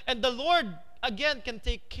natin? And the Lord, again, can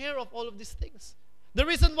take care of all of these things. The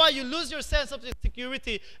reason why you lose your sense of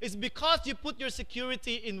security is because you put your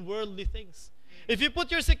security in worldly things. If you put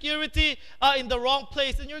your security in the wrong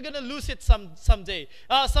place, then you're gonna lose it someday.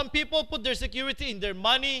 Some people put their security in their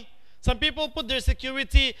money. Some people put their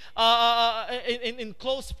security in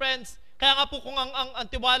close friends. Kaya nga po kung ang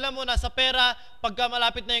tiwala mo nasa pera, pagka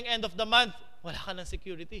malapit na yung end of the month, wala ka ng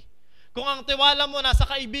security. Kung ang tiwala mo nasa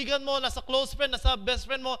kaibigan mo, nasa close friend, nasa best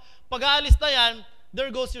friend mo, pag-aalis na yan, there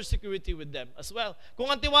goes your security with them as well. Kung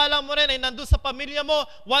ang tiwala mo rin ay nandun sa pamilya mo,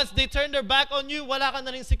 once they turn their back on you, wala ka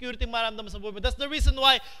na rin security maramdaman sa buhay. That's the reason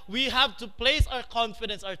why we have to place our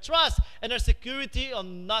confidence, our trust, and our security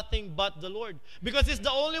on nothing but the Lord. Because He's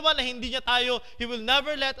the only one na hindi niya tayo. He will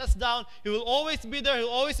never let us down. He will always be there. He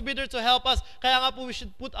will always be there to help us. Kaya nga po, we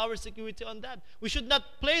should put our security on that. We should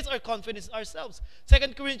not place our confidence in ourselves.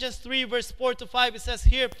 2 Corinthians 3 verse 4 to 5, it says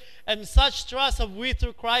here, "And such trust have we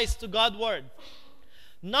through Christ to Godward.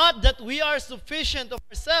 Not that we are sufficient of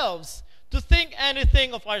ourselves to think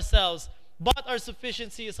anything of ourselves, but our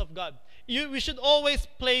sufficiency is of God." We should always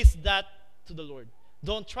place that to the Lord.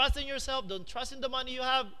 Don't trust in yourself. Don't trust in the money you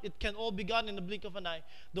have. It can all be gone in the blink of an eye.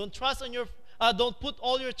 Don't put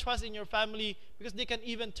all your trust in your family because they can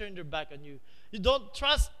even turn their back on you. Don't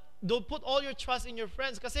put all your trust in your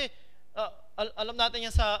friends kasi alam natin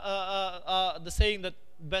yan sa the saying that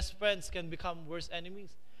best friends can become worse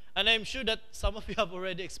enemies. And I'm sure that some of you have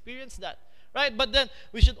already experienced that, right? But then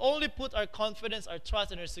we should only put our confidence, our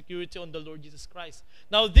trust, and our security on the Lord Jesus Christ.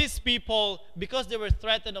 Now these people, because they were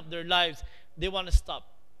threatened of their lives, they want to stop.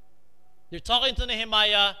 They're talking to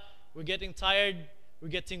Nehemiah, we're getting tired,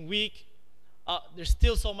 we're getting weak, there's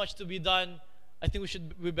still so much to be done, I think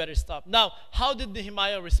we better stop. Now, how did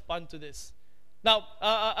Nehemiah respond to this? Now,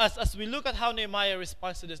 as we look at how Nehemiah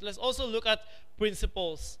responds to this, let's also look at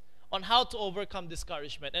principles on how to overcome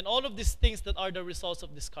discouragement and all of these things that are the results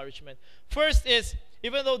of discouragement. First is,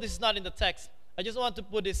 even though this is not in the text, I just want to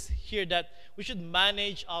put this here that we should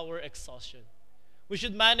manage our exhaustion. We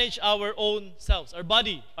should manage our own selves, our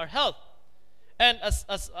body, our health. And as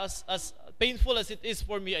painful as it is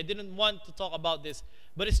for me, I didn't want to talk about this,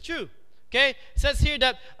 but it's true. Okay? It says here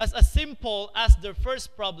that as simple as their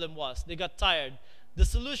first problem was, they got tired, the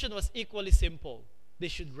solution was equally simple. They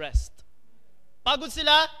should rest. Pagod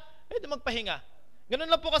sila, di magpahinga. Ganun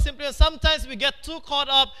lang po kasimple yun. Sometimes we get too caught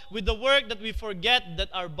up with the work that we forget that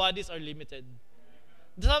our bodies are limited.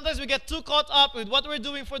 Sometimes we get too caught up with what we're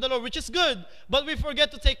doing for the Lord, which is good, but we forget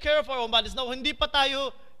to take care of our own bodies. Now, hindi pa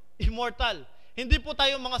tayo immortal. Hindi po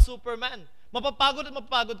tayo mga Superman. Mapapagod at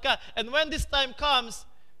mapapagod ka. And when this time comes,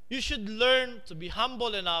 you should learn to be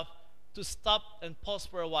humble enough to stop and pause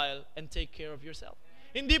for a while and take care of yourself.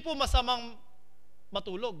 Hindi po masamang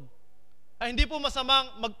matulog. Hindi po masamang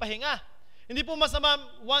magpahinga. Hindi po masamang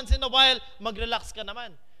once in a while mag-relax ka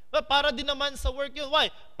naman. Well, para din naman sa work yun. Why?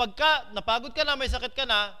 Pagka napagod ka na, may sakit ka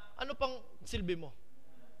na, ano pang silbi mo?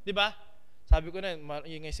 Di ba? Sabi ko na,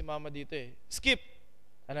 ingay si mama dito eh. Skip.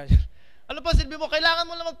 Ano pang silbi mo? Kailangan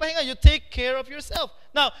mo lang magpahinga. You take care of yourself.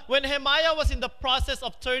 Now, when Nehemiah was in the process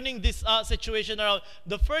of turning this situation around,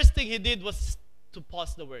 the first thing he did was to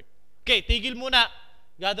pause the work. Okay, tigil muna.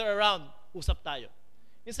 Gather around. Usap tayo.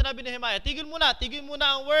 Yung sinabi ni Nehemiah, tigil muna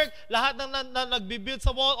ang work, lahat ng nagbibuild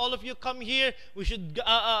sa wall, all of you come here, we should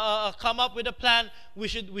come up with a plan, we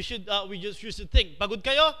should think. Pagod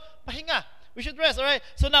kayo? Pahinga. We should rest, all right?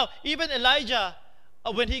 So now, even Elijah,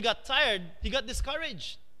 when he got tired, he got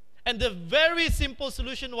discouraged. And the very simple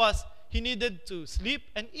solution was, he needed to sleep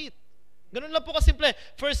and eat. Ganun lang po kasimple.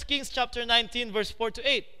 1 Kings chapter 19, verse 4 to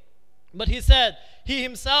 8. But he said, he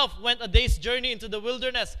himself went a day's journey into the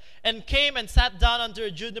wilderness and came and sat down under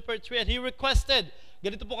a juniper tree, and he requested,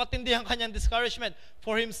 ganito po katindi ang kanyang discouragement,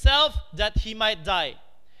 for himself that he might die.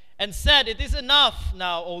 And said, it is enough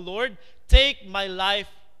now, O Lord, take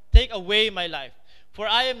away my life, for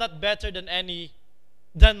I am not better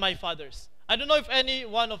than my fathers. I don't know if any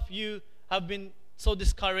one of you have been so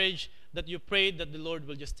discouraged that you prayed that the Lord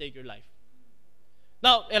will just take your life.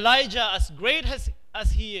 Now, Elijah, as great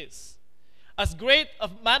as he is, as great a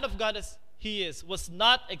man of God as he is, was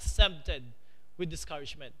not exempted with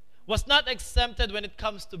discouragement. Was not exempted when it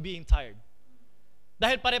comes to being tired.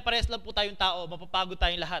 Dahil pare-pares lang po tayong tao, mapapagod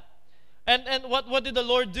tayong lahat. And what did the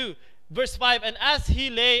Lord do? Verse 5, and as he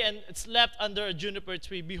lay and slept under a juniper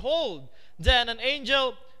tree, behold, then an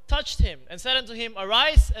angel touched him and said unto him,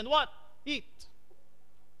 arise and what? Eat.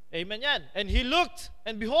 Amen yan. And he looked,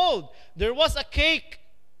 and behold, there was a cake.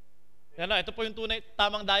 Yan na, ito po yung tunay,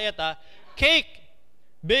 tamang diet ha. Cake,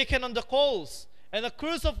 bacon on the coals, and a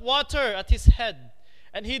cruse of water at his head.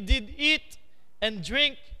 And he did eat and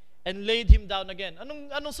drink and laid him down again.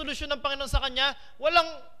 Anong solusyon ng Panginoon sa kanya?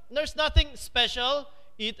 There's nothing special.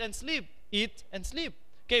 Eat and sleep. Eat and sleep.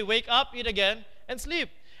 Okay, wake up, eat again, and sleep.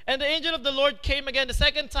 And the angel of the Lord came again the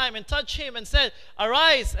second time and touched him and said,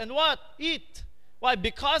 arise and what? Eat. Why?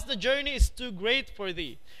 Because the journey is too great for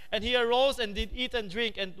thee. And he arose and did eat and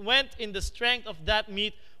drink and went in the strength of that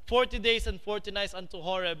meat 40 days and 40 nights unto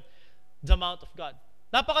Horeb, the mount of God.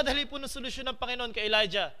 Napakadali po ng solusyon ng Panginoon kay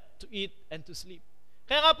Elijah, to eat and to sleep.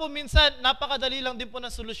 Kaya nga po minsan, napakadali lang din po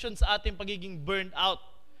ng solusyon sa ating pagiging burned out.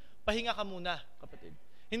 Pahinga ka muna, kapatid.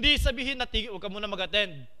 Hindi sabihin na huwag ka muna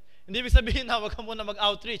mag-attend. Hindi ibig sabihin na huwag ka muna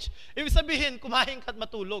mag-outreach. Ibig sabihin, kumain ka at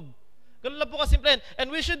matulog. Ganun lang po kasimple.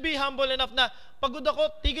 And we should be humble enough na pagod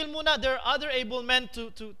ako, tigil muna. There are other able men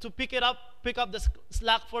to pick up the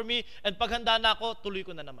slack for me, and paghanda na ako, tuloy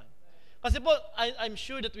ko na naman. Kasi po, I'm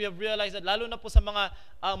sure that we have realized that, lalo na po sa mga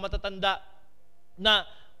matatanda, na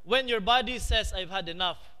when your body says, I've had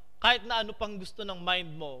enough, kahit na ano pang gusto ng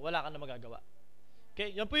mind mo, wala ka na magagawa.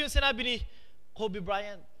 Okay? Yan po yung sinabi ni Kobe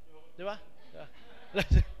Bryant. Di ba?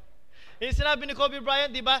 Yung sinabi ni Kobe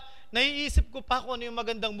Bryant, di ba? Naiisip ko pa kung ano yung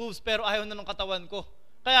magandang moves, pero ayaw na ng katawan ko.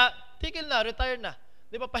 Kaya, tigil na, retire na.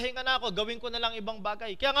 Di ba? Pahinga na ako, gawin ko na lang ibang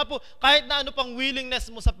bagay. Kaya nga po, kahit na ano pang willingness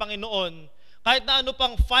mo sa Panginoon, kahit na ano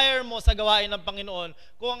pang fire mo sa gawain ng Panginoon,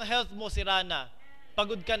 kung ang health mo sira na,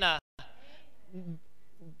 pagod ka na,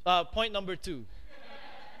 point number 2.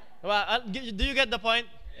 Do you get the point?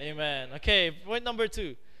 Amen. Okay, point number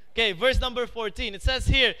 2. Okay, verse number 14. It says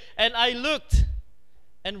here, and I looked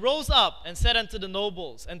and rose up and said unto the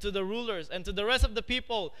nobles and to the rulers and to the rest of the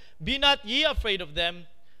people, be not ye afraid of them,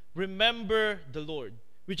 remember the Lord,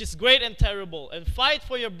 which is great and terrible, and fight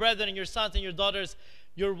for your brethren and your sons and your daughters,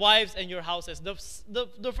 your wives and your houses.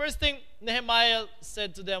 The first thing Nehemiah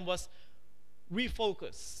said to them was,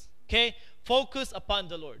 refocus. Okay? Focus upon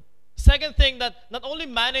the Lord. Second thing, that not only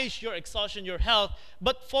manage your exhaustion, your health,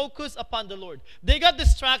 but focus upon the Lord. They got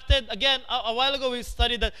distracted. Again, a while ago we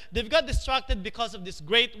studied that they've got distracted because of this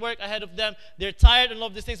great work ahead of them. They're tired and all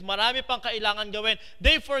of these things. Marami pang kailangan gawin.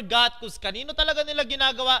 They forgot kung kanino talaga nila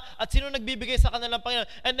ginagawa at sino nagbibigay sa kanilang Panginoon.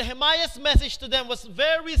 And Nehemiah's message to them was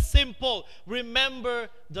very simple. Remember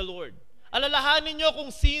the Lord. Alalahanin nyo kung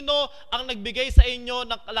sino ang nagbigay sa inyo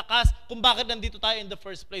ng lakas kung bakit nandito tayo in the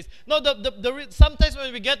first place. No, sometimes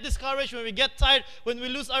when we get discouraged, when we get tired, when we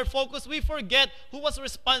lose our focus, we forget who was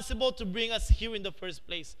responsible to bring us here in the first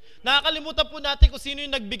place. Nakakalimutan po natin kung sino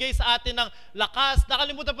yung nagbigay sa atin ng lakas.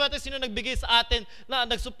 Nakakalimutan po natin sino yung nagbigay sa atin na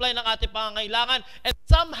nag-supply ng ating pangangailangan. And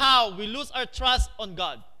somehow, we lose our trust on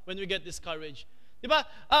God when we get discouraged. Diba?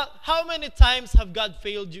 How many times have God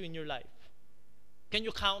failed you in your life? Can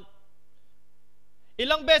you count?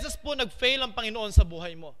 Ilang beses po nag-fail ang Panginoon sa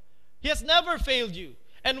buhay mo? He has never failed you.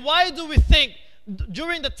 And why do we think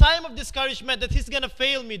during the time of discouragement that He's gonna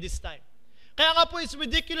fail me this time? Kaya nga po, it's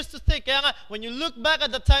ridiculous to think. Kaya nga, when you look back at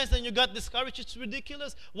the times that you got discouraged, it's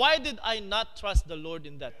ridiculous. Why did I not trust the Lord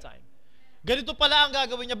in that time? Ganito pala ang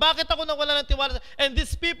gagawin niya. Bakit ako nawala ng tiwala? And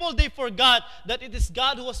these people, they forgot that it is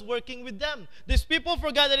God who was working with them. These people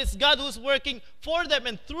forgot that it's God who is working for them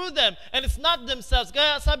and through them. And it's not themselves.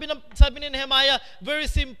 Kaya sabi ni Nehemiah, very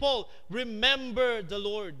simple, remember the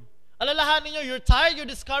Lord. Alalahanin nyo, you're tired, you're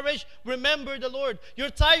discouraged, remember the Lord. You're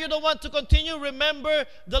tired, you don't want to continue, remember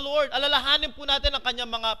the Lord. Alalahanin po natin ang kanyang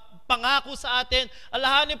mga pangako sa atin.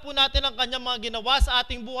 Alalahanin po natin ang kanyang mga ginawa sa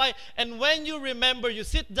ating buhay. And when you remember, you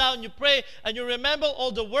sit down, you pray, and you remember all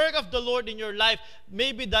the work of the Lord in your life,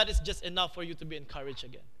 maybe that is just enough for you to be encouraged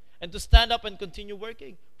again. and to stand up and continue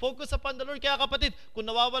working. Focus upon the Lord. Kaya kapatid, kung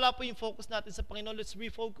nawawala po yung focus natin sa Panginoon, let's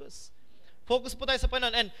refocus. Focus po tayo sa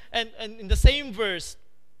Panginoon. And in the same verse,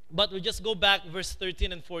 but we just go back verse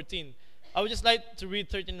 13 and 14. I would just like to read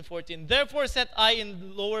 13 and 14. Therefore set I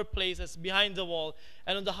in lower places behind the wall,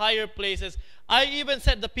 and on the higher places I even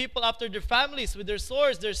set the people after their families with their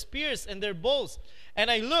swords, their spears, and their bows. And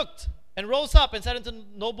I looked and rose up and said unto the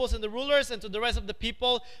nobles and the rulers and to the rest of the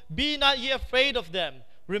people, Be not ye afraid of them.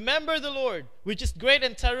 Remember the Lord, which is great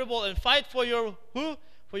and terrible, and fight for your who?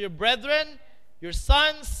 For your brethren, your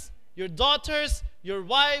sons, your daughters, your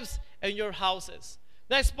wives, and your houses.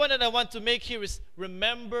 Next point that I want to make here is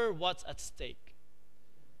remember what's at stake.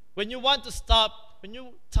 When you want to stop, when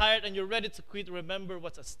you're tired and you're ready to quit, remember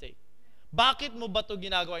what's at stake. Bakit mo ba ito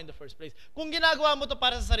ginagawa in the first place? Kung ginagawa mo ito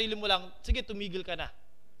para sa sarili mo lang, sige, tumigil ka na.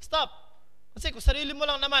 Stop. Kasi kung sarili mo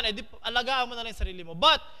lang naman, edi alagaan mo na lang yung sarili mo.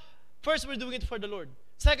 But, first, we're doing it for the Lord.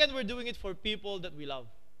 Second, we're doing it for people that we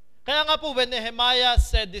love. Kaya nga po, when Nehemiah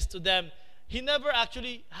said this to them, he never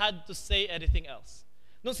actually had to say anything else.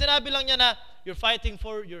 Nung sinabi lang niya na, you're fighting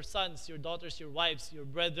for your sons, your daughters, your wives, your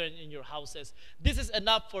brethren in your houses. This is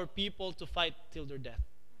enough for people to fight till their death.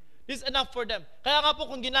 This is enough for them. Kaya nga po,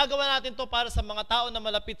 kung ginagawa natin to para sa mga tao na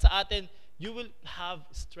malapit sa atin, you will have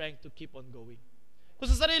strength to keep on going. Kung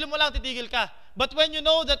sa sarili mo lang, titigil ka. But when you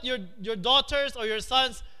know that your daughters or your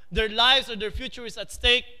sons, their lives or their future is at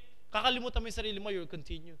stake, kakalimutan mo yung sarili mo, you'll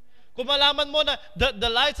continue. Kung malaman mo na the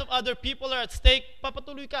lives of other people are at stake,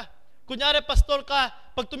 papatuloy ka. Kunyari, pastor ka,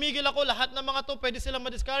 pag tumigil ako, lahat ng mga to, pwede silang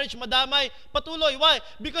ma-discourage, madamay, patuloy. Why?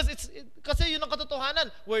 Because kasi yun ang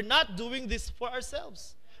katotohanan. We're not doing this for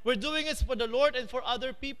ourselves. We're doing it for the Lord and for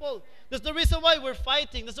other people. That's the reason why we're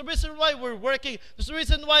fighting. That's the reason why we're working. That's the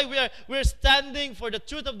reason why we're standing for the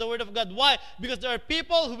truth of the Word of God. Why? Because there are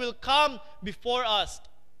people who will come before us,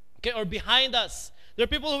 okay, or behind us. There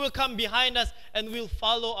are people who will come behind us and will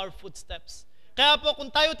follow our footsteps. Kaya po, kung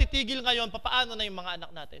tayo titigil ngayon, papaano na yung mga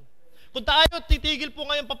anak natin? Kung tayo titigil po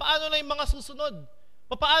ngayon, papaano na yung mga susunod?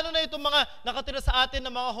 Papaano na itong mga nakatira sa atin na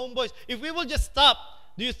mga homeboys? If we will just stop,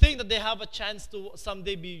 do you think that they have a chance to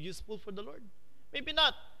someday be useful for the Lord? Maybe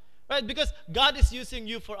not. Right? Because God is using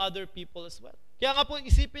you for other people as well. Kaya nga po,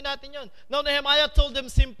 isipin natin yon. Now, Nehemiah told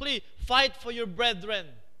them simply, fight for your brethren.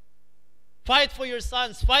 Fight for your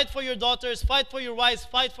sons, fight for your daughters, fight for your wives,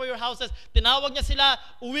 fight for your houses. Tinawag niya sila,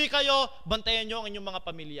 uwi kayo, bantayan niyo ang inyong mga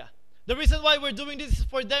pamilya. The reason why we're doing this is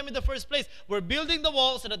for them in the first place. We're building the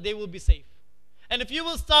wall so that they will be safe. And if you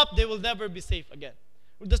will stop, they will never be safe again.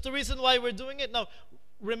 That's the reason why we're doing it. Now,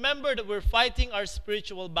 remember that we're fighting our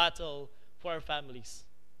spiritual battle for our families,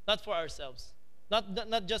 not for ourselves.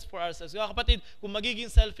 Not just for ourselves. Kaya kapatid, kung magiging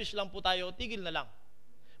selfish lang po tayo, tigil na lang.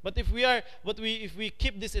 But if we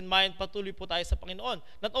keep this in mind, patuloy po tayo sa Panginoon.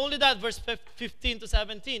 Not only that, verse 15 to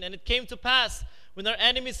 17, and it came to pass when our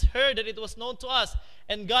enemies heard that it was known to us,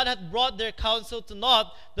 and God had brought their counsel to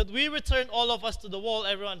naught, that we returned all of us to the wall,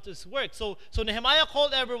 everyone to his work. So Nehemiah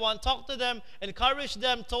called everyone, talked to them, encouraged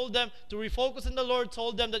them, told them to refocus in the Lord,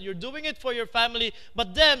 told them that you're doing it for your family.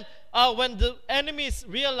 But then, when the enemies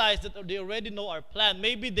realized that they already know our plan,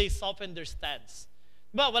 maybe they softened their stance.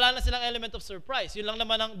 But wala na silang element of surprise. Yun lang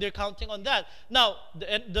naman they're counting on that. Now,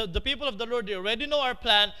 the people of the Lord, they already know our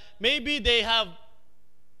plan. Maybe they have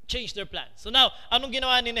changed their plans. So now, anong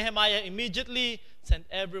ginawa ni Nehemiah? Immediately sent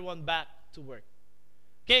everyone back to work.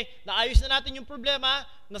 Okay? Naayos na natin yung problema,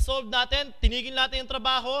 na-solve natin, tinigil natin yung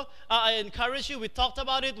trabaho. I encourage you, we talked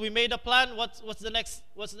about it, we made a plan. What's the next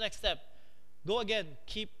step? Go again.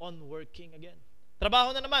 Keep on working again.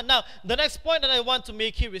 Trabaho na naman. Now, the next point that I want to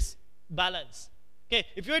make here is balance. Okay,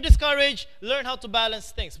 if you're discouraged, learn how to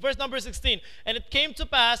balance things. Verse number 16, and it came to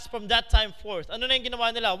pass from that time forth. Ano na yung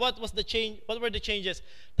ginawa nila? What were the changes?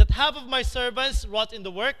 That half of my servants wrought in the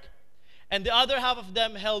work, and the other half of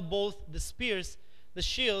them held both the spears, the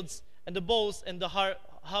shields, and the bows, and the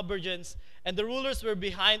habergeons, and the rulers were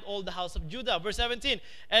behind all the house of Judah. Verse 17,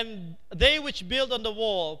 and they which build on the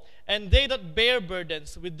wall, and they that bear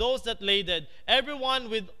burdens, with those that laded, everyone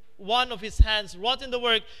with one of his hands wrought in the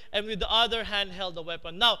work, and with the other hand held a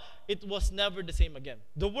weapon. Now, it was never the same again.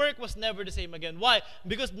 The work was never the same again. Why?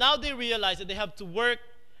 Because now they realize that they have to work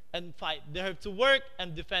and fight. They have to work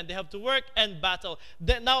and defend. They have to work and battle.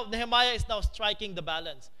 Now, Nehemiah is now striking the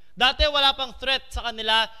balance. Dati wala pang threat sa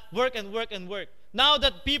kanila, work and work and work. Now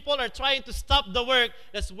that people are trying to stop the work,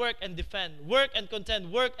 let's work and defend, work and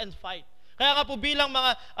contend, work and fight. Kaya nga po bilang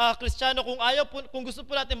mga Kristiyano, kung gusto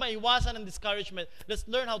po natin maiwasan ng discouragement, let's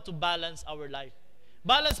learn how to balance our life.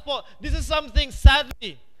 Balance po. This is something,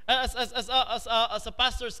 sadly, As a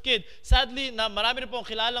pastor's kid, sadly, na marami rin po ang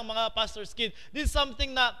kilalang mga pastor's kid, this is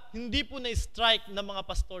something na hindi po na-strike ng mga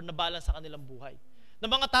pastor na balance sa kanilang buhay. Na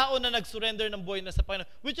mga tao na nag-surrender ng buhay na sa Panginoon,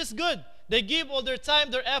 which is good. They give all their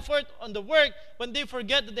time, their effort on the work when they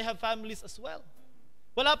forget that they have families as well.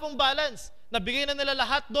 Wala pong balance. Nabigay na nila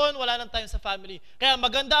lahat doon, wala nang time sa family. Kaya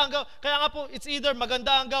nga po, it's either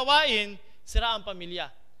maganda ang gawain, sira ang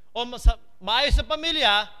pamilya. O maayos sa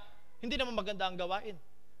pamilya, hindi naman maganda ang gawain.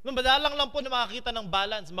 Madalang lang po na makakita ng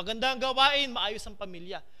balance. Maganda ang gawain, maayos ang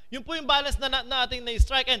pamilya. Yun po yung balance na ating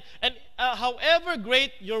na-strike. And however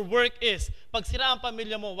great your work is, pag sira ang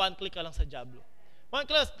pamilya mo, one click ka lang sa Diablo. One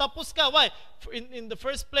click, tapos ka. Why? In the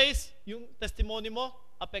first place, yung testimony mo,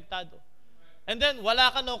 apektado. And then, wala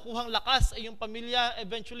ka nakukuhang lakas ay yung pamilya,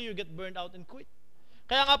 eventually you get burned out and quit.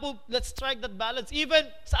 Kaya nga po, let's strike that balance. Even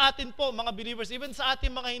sa atin po, mga believers, even sa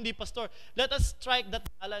atin mga hindi pastor, let us strike that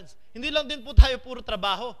balance. Hindi lang din po tayo puro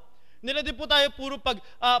trabaho. Hindi lang din po tayo puro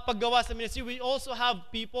paggawa sa ministry. We also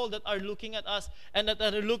have people that are looking at us and that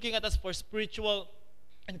are looking at us for spiritual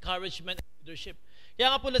encouragement and leadership.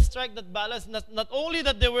 Kaya nga po, let's strike that balance. Not only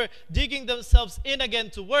that they were digging themselves in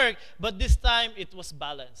again to work, but this time it was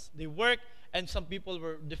balanced. They worked and some people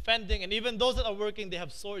were defending, and even those that are working, they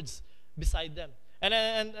have swords beside them.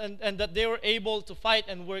 And that they were able to fight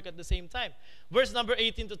and work at the same time. Verse number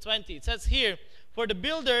 18 to 20, it says here, "For the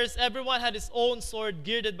builders, everyone had his own sword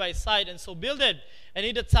girded by his side, and so builded. And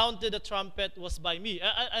he that sounded the trumpet was by me."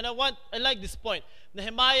 I like this point.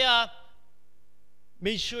 Nehemiah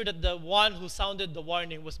made sure that the one who sounded the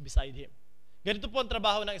warning was beside him. Ganito po ang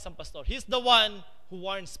trabaho ng isang pastor. He's the one who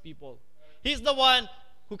warns people. He's the one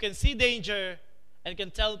who can see danger and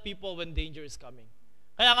can tell people when danger is coming.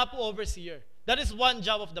 Kaya nga po, overseer. That is one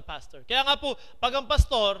job of the pastor. Kaya nga po, pag ang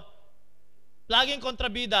pastor, laging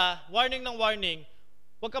kontrabida, warning ng warning,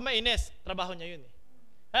 huwag ka mainis, trabaho niya yun.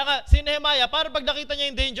 Kaya nga, si Nehemiah, para pag nakita niya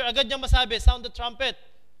yung danger, agad niya masabi, sound the trumpet.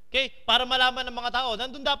 Okay? Para malaman ng mga tao.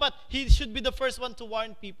 Nandun dapat, he should be the first one to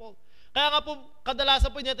warn people. Kaya nga po,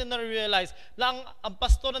 kadalasan po natin na-realize na ang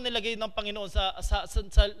pastor na nilagay ng Panginoon as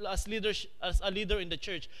a leader in the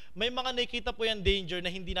church, may mga nakikita po yung danger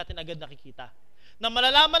na hindi natin agad nakikita. Na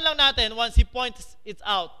malalaman lang natin once he points it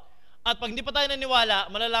out. At pag hindi pa tayo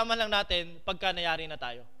naniwala, malalaman lang natin pagka nayari na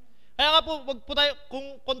tayo. Kaya nga po, wag po tayo,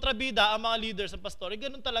 kung kontrabida ang mga leaders sa pastor,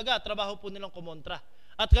 ganun talaga, trabaho po nilang kumontra.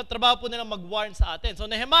 At trabaho po nilang mag-warn sa atin. So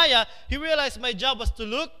Nehemiah, he realized my job was to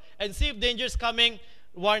look and see if danger is coming,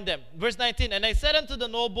 warn them. Verse 19, "And I said unto the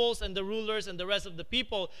nobles and the rulers and the rest of the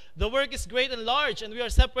people, the work is great and large, and we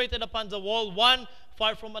are separated upon the wall, one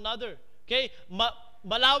far from another." Okay?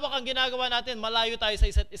 Malawak ang ginagawa natin, malayo tayo sa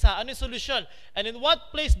isa't isa. Ano yung solusyon? "And in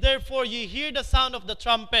what place therefore ye hear the sound of the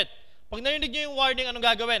trumpet?" Pag narinig nyo yung warning, anong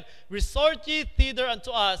gagawin? "Resort ye thither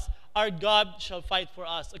unto us, our God shall fight for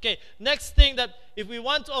us." Okay, next thing, that if we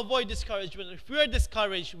want to avoid discouragement, if we are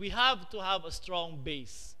discouraged, we have to have a strong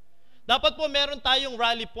base. Dapat po meron tayong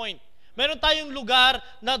rally point. Meron tayong lugar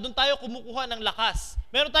na doon tayo kumukuha ng lakas.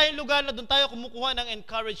 Meron tayong lugar na doon tayo kumukuha ng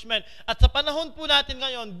encouragement. At sa panahon po natin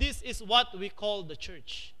ngayon, this is what we call the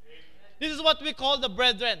church. This is what we call the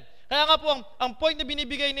brethren. Kaya nga po, ang point na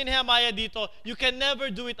binibigay ni Nehemiah dito, you can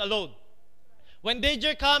never do it alone. When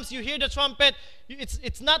danger comes, you hear the trumpet,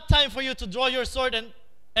 it's not time for you to draw your sword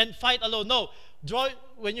and fight alone. No.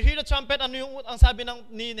 When you hear the trumpet, ano yung ang sabi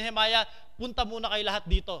ni Nehemiah? Punta muna kayo lahat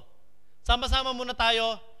dito. Sama-sama muna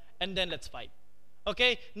tayo, and then let's fight.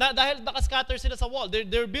 Okay? Dahil nakascatter sila sa wall.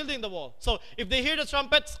 They're building the wall. So, if they hear the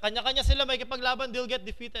trumpets, kanya-kanya sila may kipaglaban, they'll get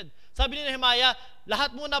defeated. Sabi ni Nehemiah,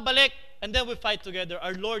 lahat muna balik, and then we fight together.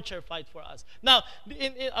 Our Lord shall fight for us. Now,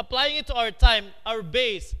 in applying it to our time, our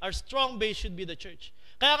base, our strong base should be the church.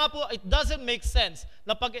 Kaya nga po, it doesn't make sense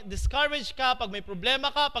na pag discourage ka, pag may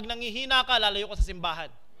problema ka, pag nangihina ka, lalayo ka sa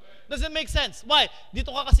simbahan. Doesn't make sense. Why?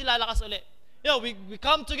 Dito ka kasi lalakas uli. You know, we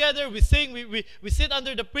come together, we sing, we sit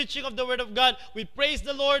under the preaching of the Word of God, we praise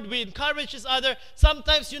the Lord, we encourage each other.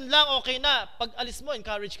 Sometimes yun lang okay na. Pag alis mo,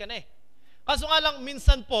 encourage ka na eh. Kaso nga lang,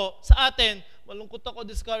 minsan po, sa atin, malungkot ako,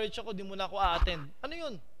 discourage ako, di mo na ako a-attend. Ano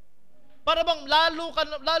yun? Para bang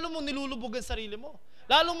lalo mo nilulubog ang sarili mo.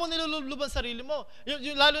 Lalo mo nilulubog ang sarili mo.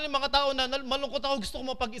 Lalo yung mga tao na malungkot ako, gusto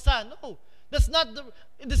ko mapag-isa. No. That's not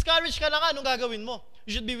discourage ka lang, anong gagawin mo?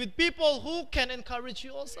 You should be with people who can encourage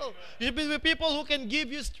you also. You should be with people who can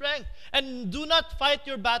give you strength. And do not fight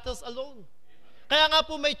your battles alone. Kaya nga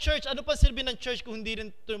po may church, ano pa silbi ng church kung hindi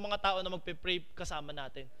rin ito yung mga tao na magpe-pray kasama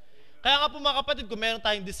natin? Kaya nga po mga kapatid, kung meron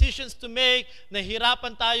tayong decisions to make,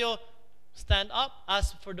 nahihirapan tayo, stand up,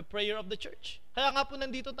 ask for the prayer of the church. Kaya nga po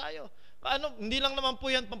nandito tayo. Hindi lang naman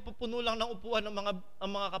po yan pampupuno lang ng upuan ng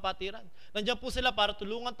mga kapatiran. Nandiyan po sila para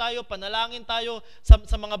tulungan tayo, panalangin tayo sa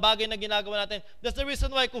mga bagay na ginagawa natin. That's the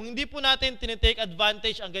reason why kung hindi po natin tinitake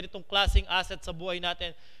advantage ang ganitong klaseng asset sa buhay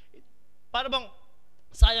natin, para bang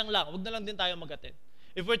sayang lang, wag na lang din tayo mag-attend.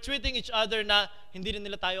 If we're treating each other na hindi rin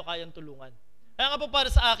nila tayo kayang tulungan. Kaya nga po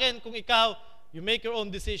para sa akin, kung ikaw, you make your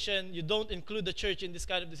own decision, you don't include the church in this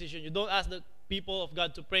kind of decision, you don't ask the people of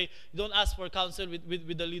God to pray, you don't ask for counsel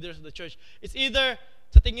with the leaders of the church. It's either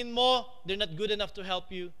sa tingin mo, they're not good enough to help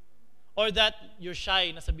you, or that you're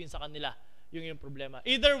shy na sabihin sa kanila yung problema.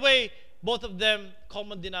 Either way, both of them,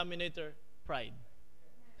 common denominator, pride.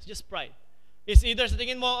 It's just pride. It's either sa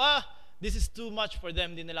tingin mo, this is too much for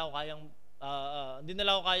them, hindi nila ako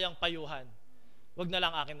kayang payuhan. Wag na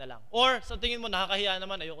lang, akin na lang. Or sa tingin mo, nakakahiya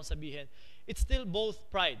naman, ayoko sabihin. It's still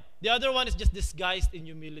both pride. The other one is just disguised in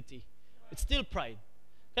humility. It's still pride.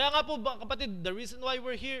 Kaya nga po, kapatid, the reason why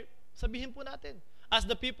we're here, sabihin po natin. Ask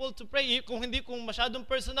the people to pray. Kung masyadong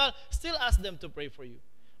personal, still ask them to pray for you.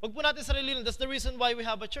 Wag po natin sarili. That's the reason why we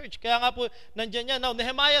have a church. Kaya nga po, nandyan yan. Now,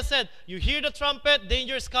 Nehemiah said, you hear the trumpet,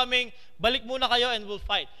 danger is coming, balik muna kayo and we'll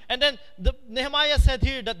fight. And then, Nehemiah said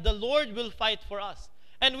here that the Lord will fight for us.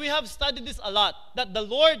 And we have studied this a lot, that the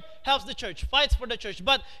Lord helps the church, fights for the church,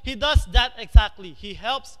 but He does that exactly. He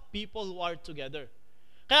helps people who are together.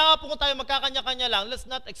 Kaya nga po kung tayo magkakanya-kanya lang, let's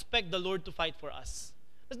not expect the Lord to fight for us.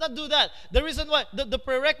 Let's not do that. The reason why, the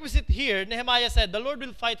prerequisite here, Nehemiah said, the Lord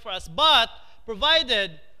will fight for us, but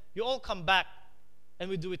provided you all come back and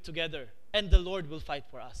we do it together, and the Lord will fight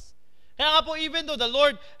for us. Kaya nga po, even though the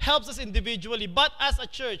Lord helps us individually, but as a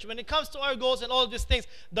church, when it comes to our goals and all these things,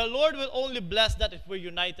 the Lord will only bless that if we're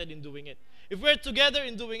united in doing it. If we're together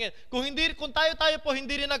in doing it. Kung tayo po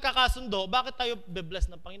hindi rin nagkakasundo, bakit tayo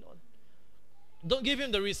be-bless ng Panginoon? Don't give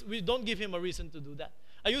Him we don't give Him a reason to do that.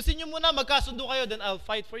 Ayusin niyo muna, magkasundo kayo, then I'll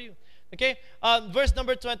fight for you. Okay? Verse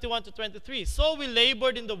number 21 to 23. So we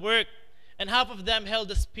labored in the work, and half of them held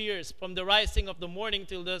the spears from the rising of the morning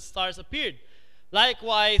till the stars appeared.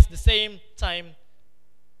 Likewise, the same time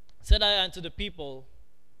said I unto the people,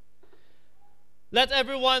 let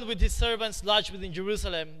everyone with his servants lodge within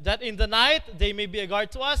Jerusalem, that in the night they may be a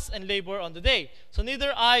guard to us and labor on the day. So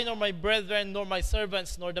neither I nor my brethren nor my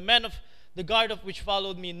servants nor the men of the guard of which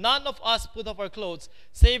followed me, none of us put off our clothes,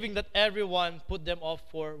 saving that everyone put them off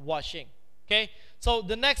for washing. Okay? So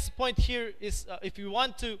the next point here is, if you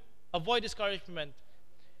want to avoid discouragement,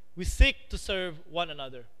 we seek to serve one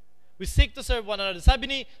another. We seek to serve one another. Sabi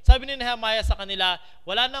ni Nehemiah sa kanila,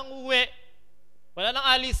 wala nang uwi, wala nang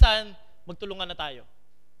alisan, magtulungan na tayo.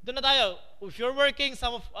 Doon na tayo. If you're working,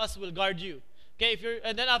 some of us will guard you. Okay,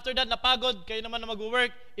 and then after that, napagod, kayo naman na mag-work,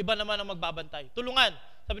 iba naman ang magbabantay. Tulungan,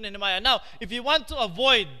 sabi ni Nehemiah. Now, if you want to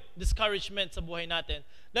avoid discouragement sa buhay natin,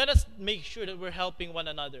 let us make sure that we're helping one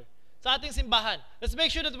another. Sa ating simbahan, let's make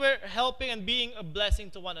sure that we're helping and being a blessing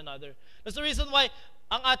to one another. That's the reason why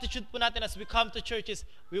ang attitude po natin as we come to church is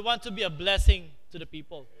we want to be a blessing to the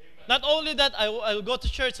people. Not only that, I will go to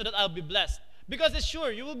church so that I'll be blessed. Because it's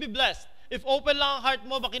sure, you will be blessed. If open lang ang heart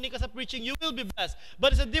mo, makinig ka sa preaching, you will be blessed.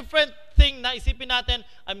 But it's a different thing na isipin natin,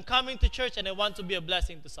 I'm coming to church and I want to be a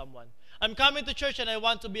blessing to someone. I'm coming to church and I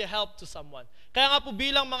want to be a help to someone. Kaya nga po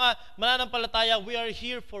bilang mga mananampalataya, we are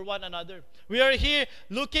here for one another. We are here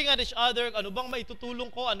looking at each other. Ano bang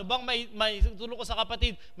maitutulong ko? Ano bang maitutulong ko sa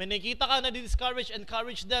kapatid? May nakita ka na di-discourage,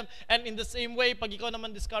 encourage them. And in the same way, pag ikaw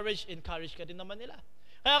naman discourage, encourage ka din naman nila.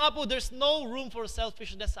 Kaya nga po, there's no room for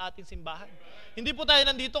selfishness sa ating simbahan. Hindi po tayo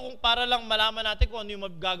nandito kung para lang malaman natin kung ano yung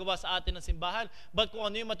magagawa sa atin ng simbahan, but kung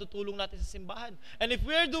ano yung matutulong natin sa simbahan. And if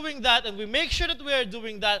we are doing that, and we make sure that we are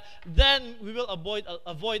doing that, then we will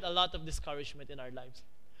avoid a lot of discouragement in our lives.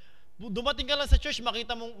 Dumating ka lang sa church,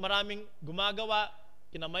 makita mong maraming gumagawa,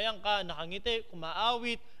 kinamayang ka, nakangiti,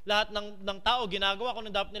 kumaawit, lahat ng tao ginagawa kung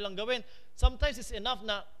ano dapat nilang gawin. Sometimes it's enough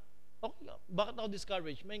na, okay, bakit ako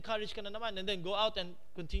discouraged? May encourage ka na naman, and then go out and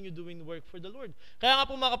continue doing the work for the Lord. Kaya nga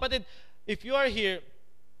po mga kapatid, if you are here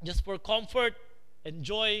just for comfort and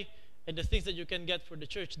joy and the things that you can get for the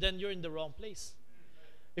church, then you're in the wrong place.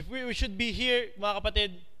 If we should be here, mga kapatid,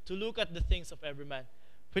 to look at the things of every man.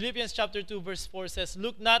 Philippians chapter 2 verse 4 says,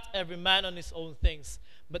 look not every man on his own things,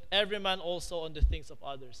 but every man also on the things of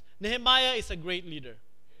others. Nehemiah is a great leader.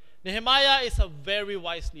 Nehemiah is a very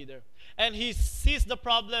wise leader. And he sees the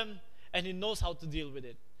problem and he knows how to deal with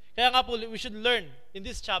it. Kaya nga po, we should learn in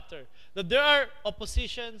this chapter that there are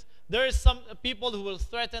oppositions, there are some people who will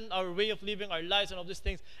threaten our way of living, our lives, and all these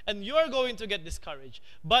things, and you are going to get discouraged.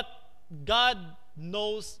 But God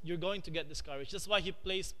knows you're going to get discouraged. That's why He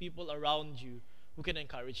placed people around you who can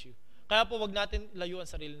encourage you. Kaya po, wag natin layuan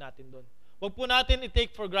sarili natin doon. Huwag po natin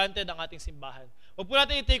i-take for granted ang ating simbahan. Huwag po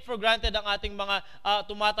natin i-take for granted ang ating mga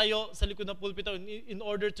tumatayo sa likod ng pulpito in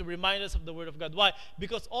order to remind us of the Word of God. Why?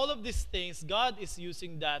 Because all of these things, God is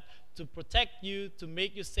using that to protect you, to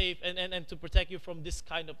make you safe, and to protect you from this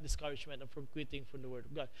kind of discouragement and from quitting from the Word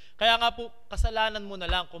of God. Kaya nga po, kasalanan mo na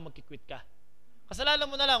lang kung magkikwit ka. Kasalanan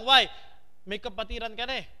mo na lang. Why? May kapatiran ka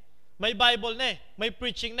na eh. May Bible na eh. May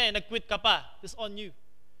preaching na eh. Nag-quit ka pa. It's on you.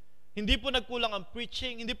 Hindi po nagkulang ang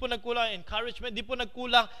preaching, hindi po nagkulang ang encouragement, hindi po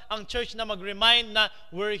nagkulang ang church na mag-remind na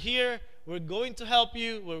we're here, we're going to help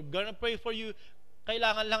you, we're gonna pray for you.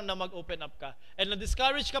 Kailangan lang na mag-open up ka. And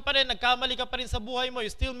na-discourage ka pa rin, nagkamali ka pa rin sa buhay mo, you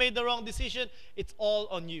still made the wrong decision, it's all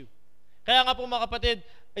on you. Kaya nga po mga kapatid,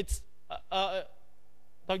 it's,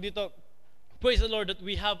 tawag dito, praise the Lord that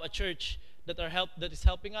we have a church that is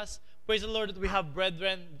helping us. Praise the Lord that we have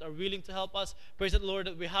brethren that are willing to help us. Praise the Lord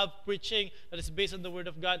that we have preaching that is based on the Word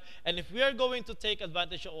of God. And if we are going to take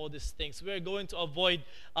advantage of all these things, we are going to avoid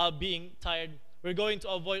being tired. We're going to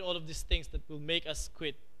avoid all of these things that will make us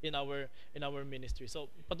quit in our ministry. So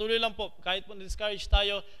patuloy lang po, kahit po na-discourage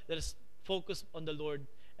tayo, let us focus on the Lord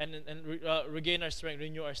and regain our strength,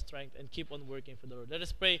 renew our strength, and keep on working for the Lord. Let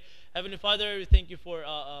us pray. Heavenly Father, we thank you for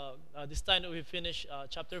this time that we finish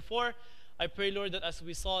chapter 4. I pray, Lord, that as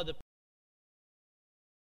we saw the